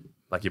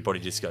 Like your body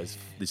just goes,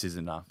 this is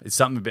enough. It's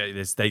something about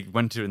this. They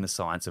went to in the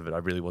science of it. I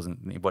really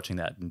wasn't watching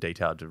that in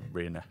detail to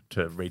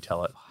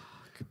retell it.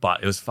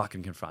 But it was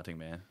fucking confronting,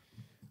 man.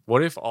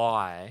 What if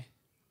I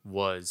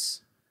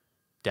was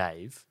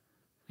Dave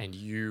and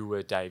you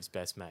were Dave's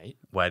best mate?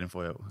 Waiting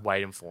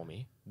for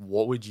me.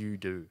 What would you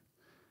do?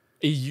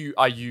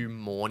 Are you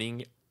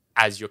mourning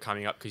as you're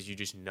coming up because you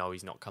just know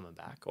he's not coming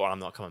back or I'm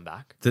not coming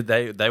back?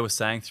 They were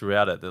saying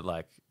throughout it that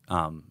like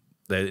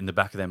they in the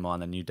back of their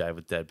mind they knew Dave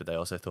was dead, but they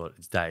also thought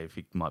it's Dave.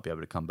 He might be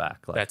able to come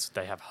back. Like,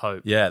 they have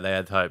hope. Yeah, they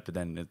had hope, but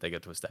then they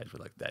got to a stage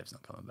where like Dave's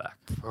not coming back.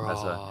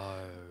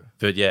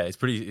 But yeah, it's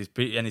pretty,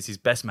 and it's his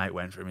best mate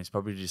went for him. He's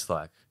probably just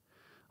like,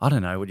 I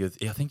don't know. I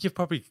think you've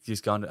probably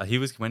just gone.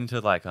 Went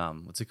into like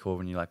what's it called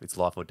when you like it's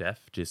life or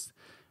death. Just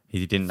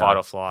he didn't fight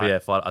know. or flight. Yeah,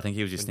 fight. I think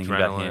he was just thinking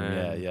about him.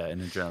 Adrenaline. Yeah,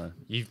 and adrenaline.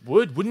 You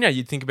wouldn't you?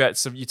 You'd think about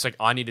it's like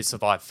I need to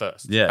survive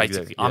first. Yeah,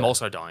 basically, exactly. I'm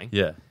also dying.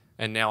 Yeah,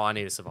 and now I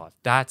need to survive.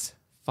 That's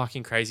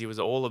fucking crazy. It was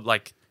all of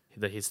like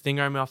his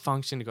thinger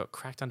malfunctioned. He got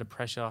cracked under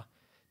pressure.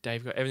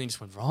 Dave got everything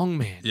just went wrong,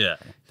 man. Yeah,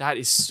 that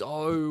is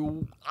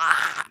so.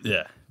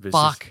 Yeah,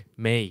 fuck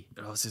me.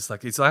 It was just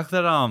like it's like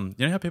that.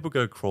 You know how people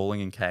go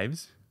crawling in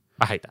caves?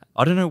 I hate that.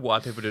 I don't know why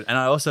people do it. And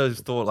I also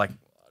thought like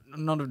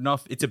not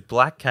enough. It's a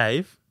black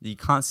cave. You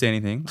can't see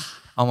anything.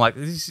 I'm like,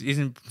 this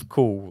isn't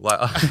cool.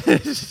 Like,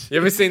 you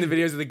ever seen the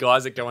videos of the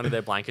guys that go under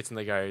their blankets and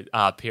they go,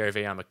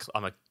 POV,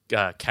 I'm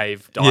a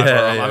cave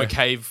diver, I'm a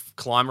cave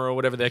climber or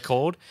whatever they're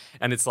called.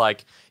 And it's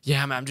like,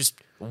 yeah, man, I'm just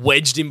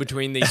wedged in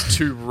between these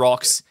two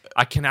rocks.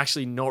 I can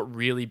actually not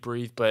really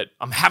breathe, but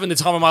I'm having the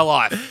time of my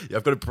life.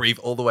 I've got to breathe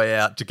all the way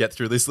out to get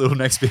through this little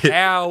next bit.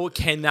 How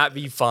can that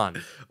be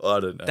fun? I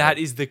don't know. That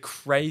is the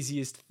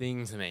craziest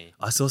thing to me.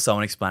 I saw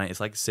someone explain it. It's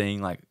like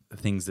seeing like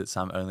things that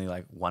only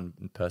like one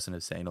person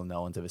has seen or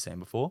no one's ever seen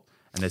before.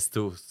 And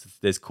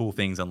there's cool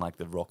things on like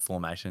the rock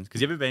formations.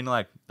 Because you ever been to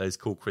like those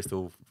cool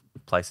crystal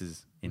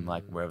places in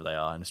like wherever they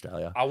are in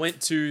Australia? I went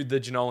to the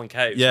Jenolan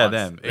Caves. Yeah, once.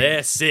 them.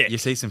 They're sick. You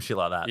see some shit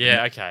like that.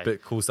 Yeah, okay.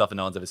 But cool stuff that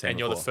no one's ever seen and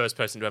before. you're the first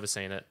person to ever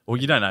seen it. Well,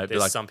 you don't know. There's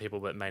but like, some people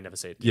that may never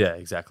see it. Yeah,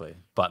 exactly.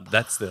 But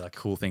that's the like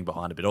cool thing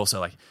behind it. But also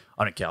like,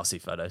 I don't care. I'll see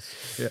photos.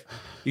 Yeah.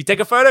 You take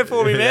a photo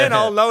for me, man.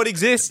 I'll know it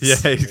exists.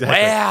 Yeah, exactly.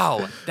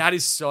 Wow. That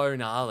is so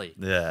gnarly.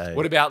 Yeah.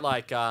 What about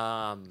like,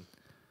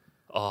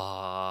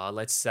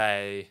 let's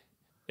say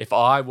if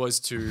I was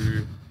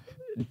to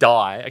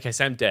die, okay,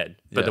 say I'm dead,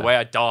 but the way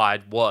I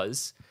died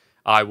was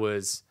I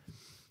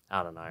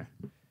don't know,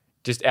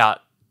 just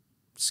out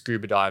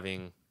scuba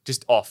diving,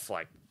 just off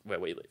like where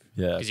we live.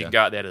 Yeah. Because you can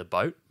go out there to the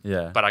boat.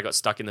 Yeah. But I got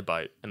stuck in the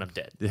boat and I'm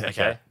dead. Yeah,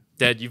 okay.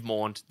 Dead, you've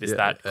mourned,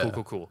 that.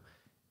 Cool.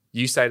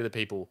 You say to the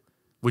people,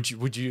 would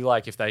you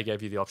like, if they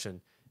gave you the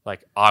option,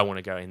 like, I want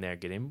to go in there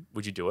and get him,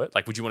 would you do it?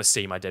 Like, would you want to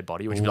see my dead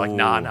body? Would you be like,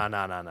 nah.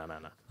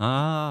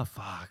 Ah,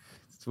 fuck.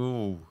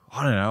 Ooh,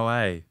 I don't know,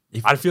 I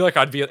feel like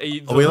I'd be...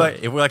 if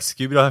we're like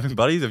scuba diving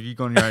buddies, have you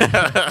gone your own...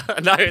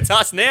 No, it's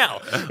us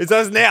now.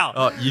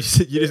 Oh, you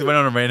just went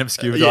on a random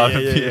scuba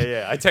diving.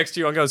 Yeah. I text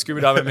you, I'm going scuba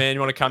diving, man. You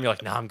want to come? You're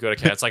like, nah, I'm good.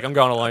 Okay. It's like, I'm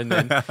going alone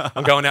then.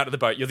 I'm going out to the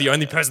boat. You're the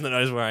only person that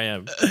knows where I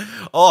am.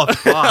 Oh,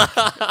 fuck.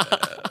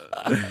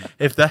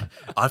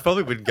 I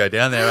probably wouldn't go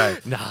down there, eh?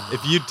 Nah.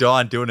 If you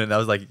died doing it and I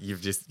was like, you're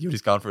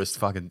just going for a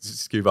fucking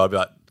scuba, I'd be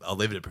like, I'll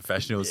leave it to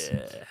professionals.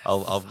 Yeah.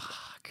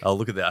 I'll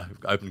look at the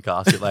open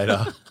casket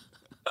later.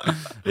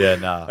 Yeah,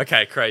 nah.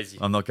 Okay, crazy.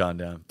 I'm not going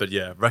down. But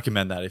yeah,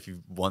 recommend that if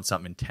you want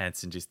something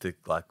intense and just to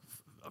like,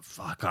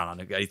 fuck, I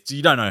don't know.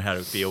 You don't know how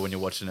to feel when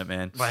you're watching it,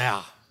 man.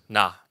 Wow.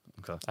 Nah.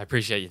 Okay. I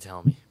appreciate you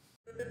telling me.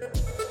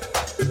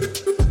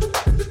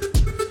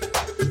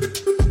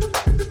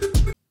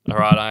 All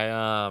right,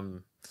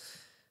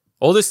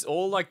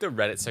 all like the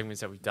Reddit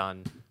segments that we've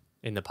done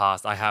in the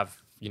past, I have,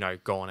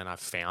 gone and I've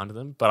found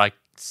them, but I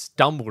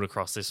stumbled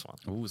across this one.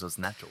 Ooh, so it's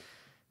natural.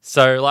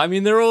 So, like, I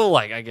mean, they're all,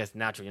 like, I guess,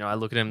 natural. You know, I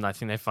look at them and I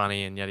think they're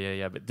funny and yada, yada,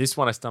 yada. But this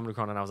one I stumbled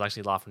upon and I was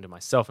actually laughing to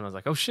myself. And I was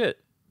like, oh, shit,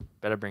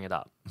 better bring it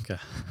up. Okay.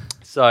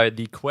 So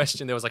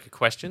there was, like, a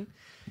question.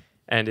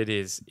 And it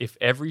is, if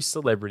every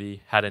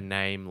celebrity had a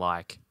name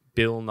like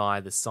Bill Nye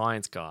the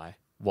Science Guy,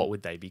 what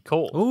would they be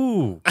called?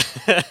 Ooh.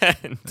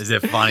 Is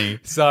it funny?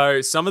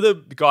 So some of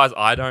the guys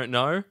I don't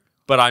know,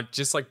 but I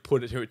just, like,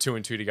 put two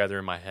and two together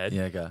in my head.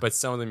 Yeah, okay. But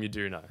some of them you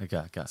do know.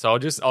 Okay. So I'll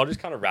just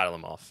kind of rattle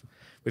them off.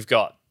 We've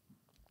got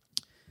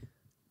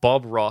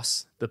Bob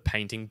Ross, the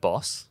painting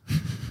boss.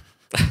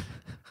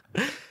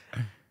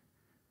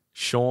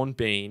 Sean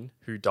Bean,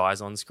 who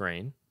dies on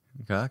screen.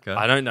 Okay.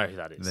 I don't know who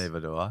that is. Neither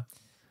do I.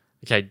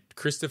 Okay,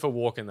 Christopher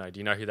Walken, though. Do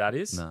you know who that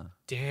is? No.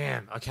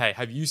 Damn. Okay,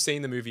 have you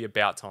seen the movie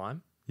About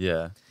Time?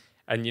 Yeah.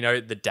 And you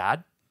know the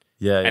dad?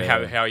 Yeah. And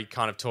yeah. how he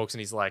kind of talks and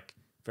he's like,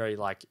 very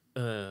like,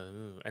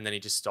 and then he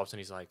just stops and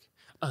he's like,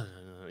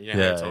 you know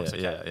how he talks?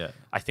 Yeah.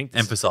 I think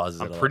Emphasizes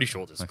it I'm a pretty lot.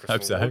 sure this is I hope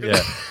Christopher so, Walken.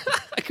 yeah.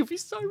 I could be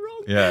so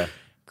wrong. Yeah.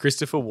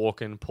 Christopher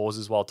Walken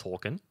pauses while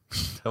talking.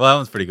 Well, that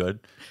one's pretty good.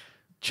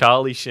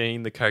 Charlie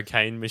Sheen, the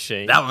cocaine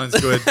machine. That one's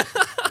good.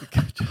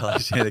 Charlie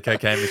Sheen, the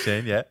cocaine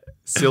machine, yeah.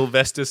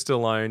 Sylvester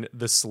Stallone,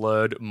 the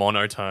slurred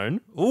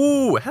monotone.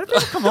 Ooh, how did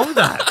people come on with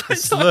that? The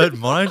slurred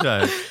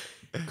monotone.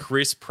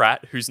 Chris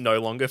Pratt, who's no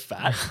longer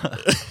fat.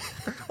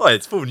 Oh,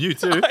 it's full new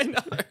too. I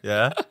know.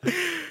 Yeah.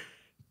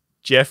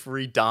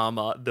 Jeffrey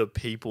Dahmer, the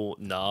people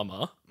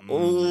Nama.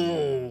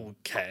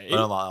 Okay. I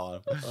don't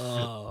like that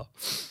one.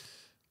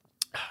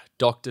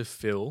 Dr.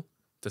 Phil,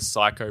 the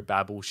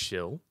psychobabble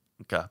shill.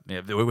 Okay.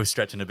 Yeah, we were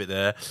stretching a bit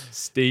there.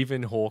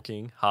 Stephen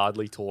Hawking,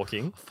 hardly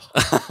talking.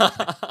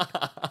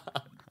 That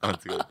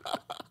one's good.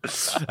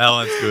 That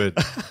one's good.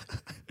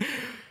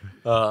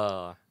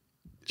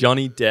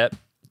 Johnny Depp,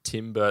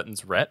 Tim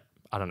Burton's Rhett.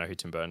 I don't know who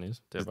Tim Burton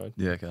is.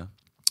 Yeah, okay.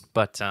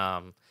 But,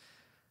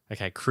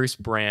 okay, Chris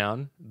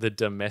Brown, the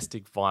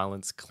domestic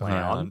violence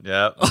clown.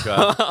 Yeah,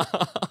 okay.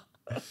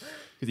 Because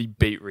he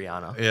beat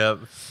Rihanna. Yeah.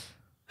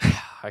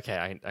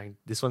 Okay,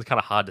 this one's kind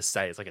of hard to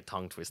say. It's like a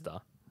tongue twister.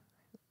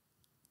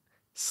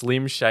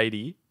 Slim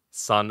Shady,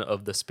 son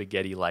of the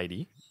spaghetti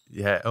lady.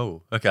 Yeah.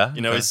 Oh, okay.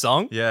 You know his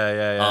song?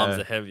 Yeah. Arms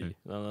are heavy.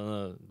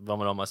 No.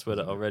 Vomit on my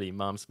sweater already.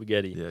 Mom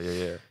spaghetti.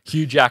 Yeah.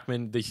 Hugh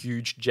Jackman, the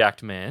huge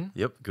jacked man.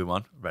 Yep, good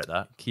one. Rate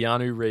that.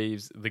 Keanu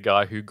Reeves, the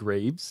guy who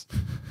grieves.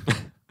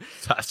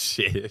 That's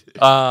shit.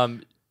 I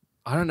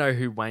don't know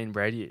who Wayne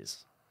Brady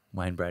is.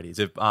 Wayne Brady. Is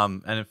it,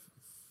 and if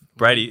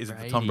Brady, is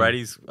it Tom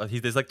Brady.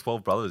 Brady's? There's like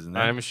 12 brothers in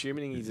there. I'm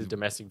assuming he's a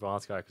domestic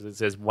violence guy because it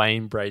says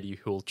Wayne Brady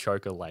who'll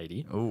choke a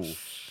lady. Ooh.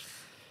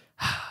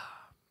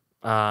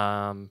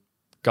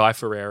 Guy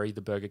Fieri,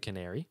 the burger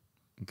canary.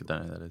 I don't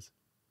know who that is.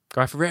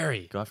 Guy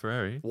Fieri. Guy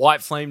Fieri.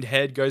 White flamed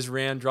head goes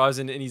around, drives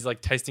in, and he's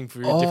like tasting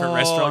food at different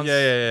restaurants.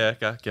 Yeah.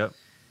 Okay, yep.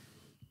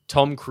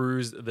 Tom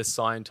Cruise, the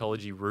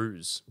Scientology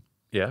ruse.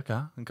 Yeah,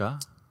 okay.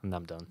 And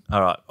I'm done.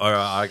 All right.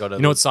 I got it.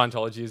 You know what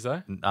Scientology is,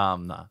 though?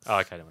 No. Oh,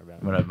 okay, don't worry about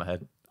it. Went over my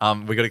head.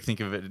 We got to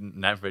think of a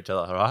name for each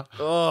other, all right?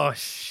 Oh,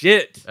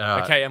 shit. All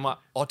right. Okay, am I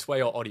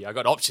Otway or Ottie? I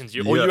got options.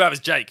 All you have is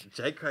Jake.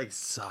 Jake Craig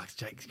sucks.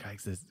 Jake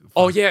Craig's this.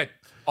 Oh, yeah.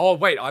 Oh,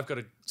 wait, it's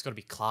got to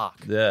be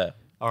Clark. Yeah.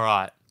 All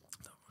right.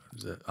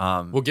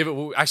 We'll give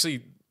it,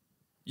 actually,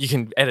 you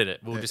can edit it.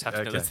 We'll just have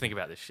to, let's think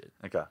about this shit.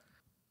 Okay.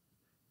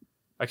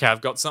 Okay,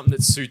 I've got something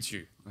that suits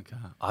you. Okay.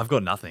 I've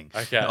got nothing.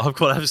 Okay. I've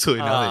got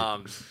absolutely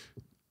nothing.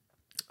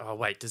 Oh,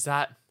 wait, does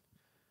that...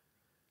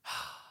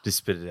 Just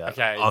spit it out.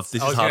 Okay.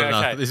 This is hard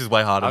enough. Okay. This is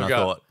way harder than I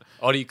thought.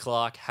 Ottie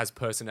Clark has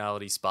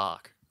personality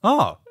spark.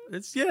 Oh,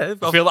 it's, yeah.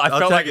 I felt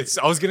like it.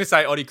 I was going to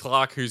say Ottie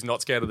Clark, who's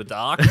not scared of the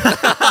dark.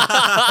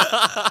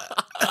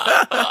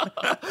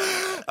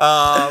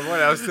 What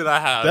else did I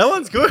have? That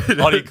one's good.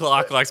 Ottie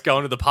Clark likes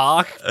going to the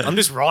park. I'm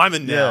just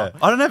rhyming now. Yeah.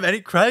 I don't have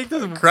any. Craig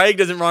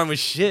doesn't rhyme with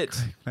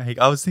shit. Craig,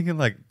 I was thinking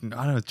like,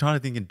 I don't know, trying to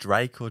think of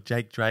Drake or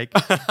Jake Drake.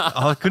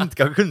 I couldn't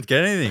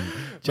get anything.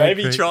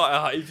 Maybe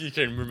try, if you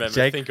can remember,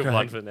 think of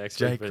one for next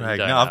Jake week. Craig.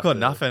 No, I've got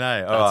nothing,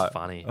 eh? That's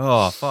funny.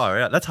 Oh, far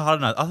out. That's hard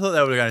enough. I thought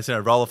they were going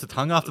to roll off the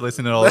tongue after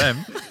listening to all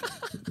them.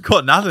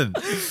 Got nothing.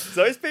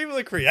 Those people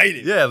are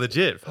creative. Yeah,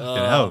 legit. Fucking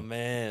hell. Oh,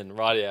 man.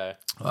 Rightio.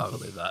 I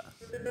believe that.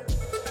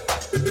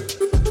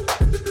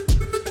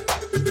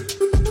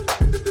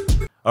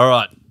 All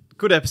right.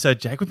 Good episode,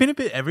 Jake. We've been a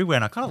bit everywhere,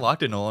 and I kind of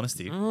liked it, in all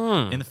honesty.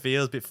 In the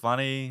fields, a bit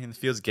funny. In the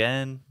fields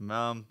again.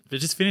 But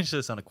just finish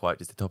this on a quote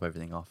just to top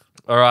everything off.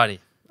 Alrighty.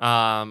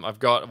 I've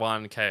got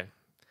one. Okay.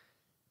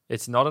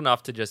 It's not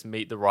enough to just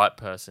meet the right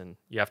person.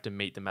 You have to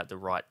meet them at the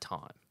right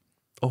time.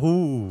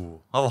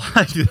 Oh, I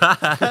like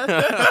that.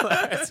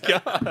 Let's go.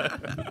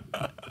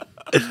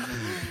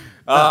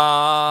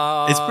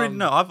 It's pretty.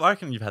 No, I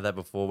reckon you've had that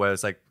before, where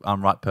it's like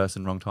right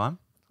person, wrong time.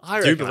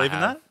 Do you believe in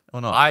that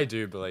or not? I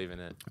do believe in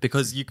it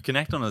because you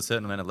connect on a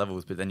certain amount of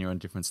levels, but then you're on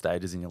different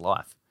stages in your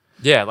life.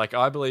 Yeah, like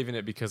I believe in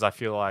it because I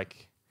feel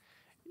like,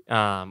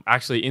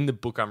 actually, in the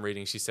book I'm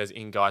reading, she says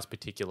in Guy's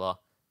particular,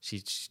 she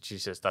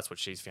says that's what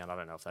she's found. I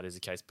don't know if that is the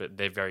case, but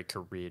they're very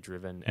career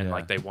driven and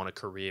like they want a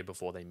career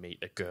before they meet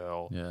a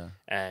girl. Yeah,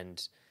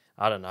 and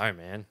I don't know,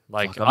 man.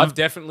 Like, Like, I've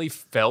definitely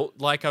felt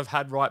like I've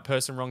had right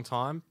person, wrong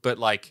time. But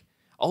like,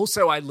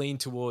 also I lean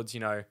towards,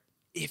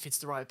 if it's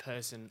the right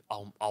person,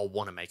 I'll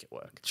want to make it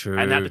work. True.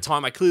 And at the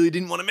time, I clearly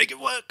didn't want to make it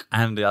work.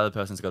 And the other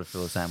person's got to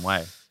feel the same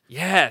way.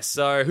 Yeah.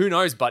 So who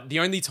knows? But the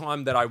only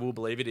time that I will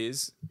believe it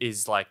is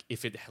like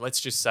let's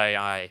just say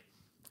I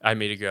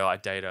meet a girl, I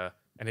date her,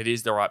 and it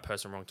is the right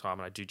person, wrong time,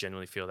 and I do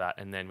genuinely feel that,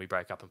 and then we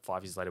break up, and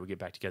 5 years later we get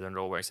back together, and it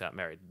all works out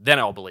married. Then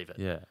I'll believe it.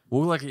 Yeah.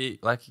 Well, like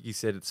you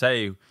said,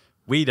 say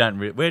we're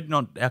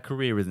not, our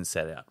career isn't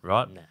set out,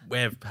 right? Nah.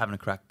 We're having a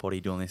crack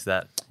potty, doing this,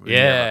 that.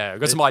 Yeah,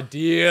 I've got some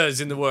ideas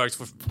in the works.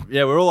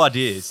 Yeah, we're all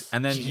ideas.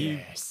 And then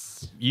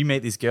Yes. you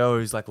meet this girl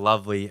who's like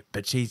lovely,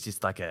 but she's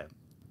just like a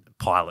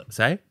pilot,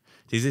 say?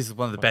 She's just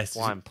one of the best.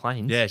 Flying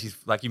planes. Yeah, she's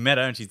like, you met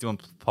her and she's doing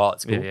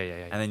pilot school.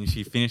 Yeah. And then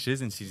she finishes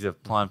and she's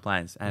flying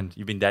planes. And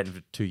you've been dating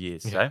for 2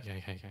 years, Okay.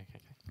 okay?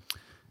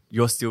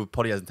 You're still,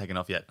 potty hasn't taken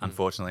off yet,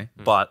 unfortunately.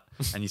 And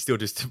you're still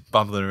just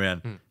bumbling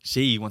around.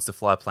 She wants to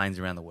fly planes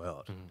around the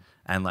world.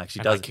 And like,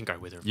 I can go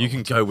with her. You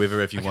can go with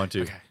her if you want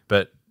to. Okay.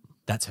 But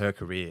that's her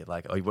career.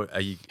 Like, are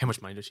you How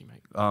much money does she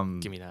make?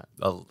 Give me that.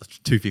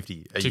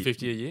 $250.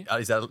 $250 a year.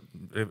 Is that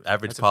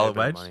average That's a pilot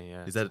fair wage? bit of money,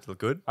 yeah. Is that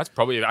good? That's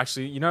probably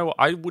actually. You know what?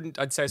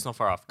 I'd say it's not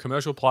far off.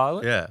 Commercial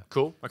pilot. Yeah.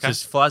 Cool. Okay. So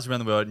she flies around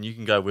the world and you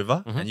can go with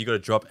her and you got to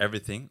drop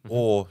everything.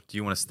 Or do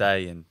you want to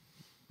stay and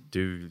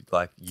do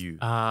like you?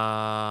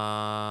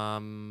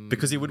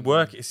 Because it would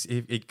work.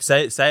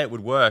 Say it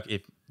would work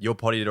if your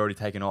potty had already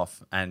taken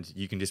off and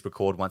you can just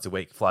record once a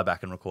week, fly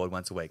back and record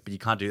once a week. But you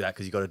can't do that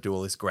because you got to do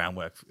all this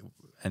groundwork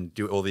and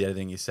do all the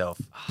editing yourself.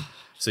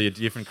 So you're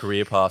different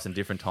career paths and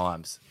different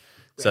times.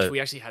 So we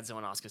actually had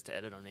someone ask us to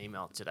edit an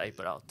email today,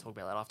 but I'll talk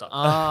about that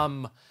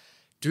after.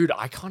 Dude,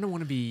 I kind of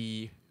want to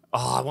be.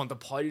 Oh, I want the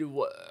potty to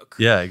work.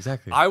 yeah,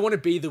 exactly. I want to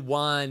be the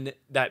one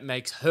that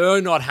makes her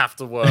not have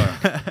to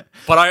work.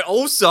 But I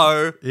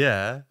also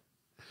yeah.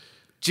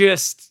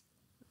 just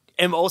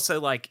am also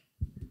like,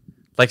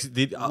 Like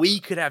we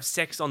could have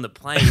sex on the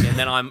plane and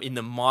then I'm in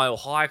the Mile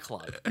High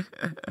Club.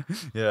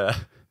 yeah.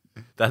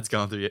 That's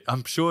going through.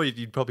 I'm sure you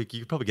could probably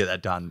get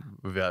that done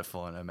without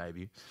following her,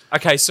 maybe.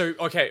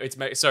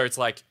 It's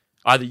like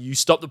either you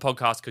stop the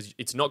podcast because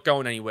it's not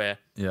going anywhere,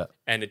 Yeah.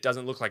 and it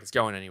doesn't look like it's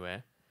going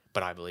anywhere,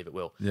 but I believe it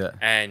will. Yeah.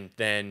 And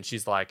then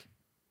she's like,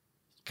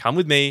 "Come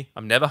with me.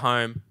 I'm never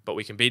home, but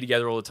we can be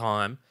together all the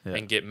time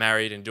and get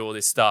married and do all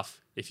this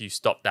stuff. If you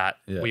stop that,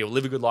 we'll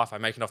live a good life. I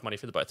make enough money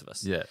for the both of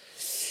us." Yeah.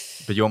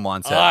 But your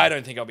mindset. I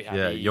don't think I'll be happy.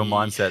 Yeah, your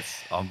mindset's,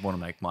 I want to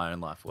make my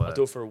own life work. I'll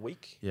do it for a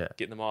week. Yeah.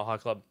 Get in the Mile High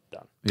Club.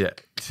 Done. Yeah.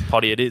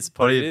 Potty it is.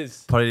 Potty it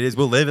is. Potty it is.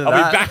 We'll leave it at I'll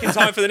that. be back in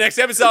time for the next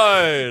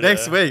episode.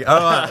 Next week.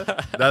 All right.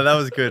 No, that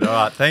was good. All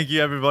right. Thank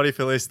you, everybody,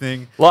 for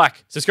listening.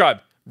 Like,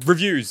 subscribe,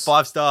 reviews.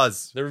 5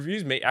 stars. The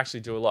reviews actually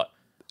do a lot.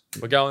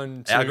 We're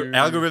going to...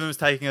 Algorithm's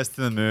taking us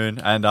to the moon,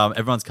 and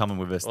everyone's coming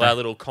with us. All our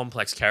little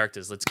complex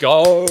characters. Let's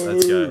go.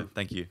 Let's go.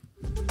 Thank you.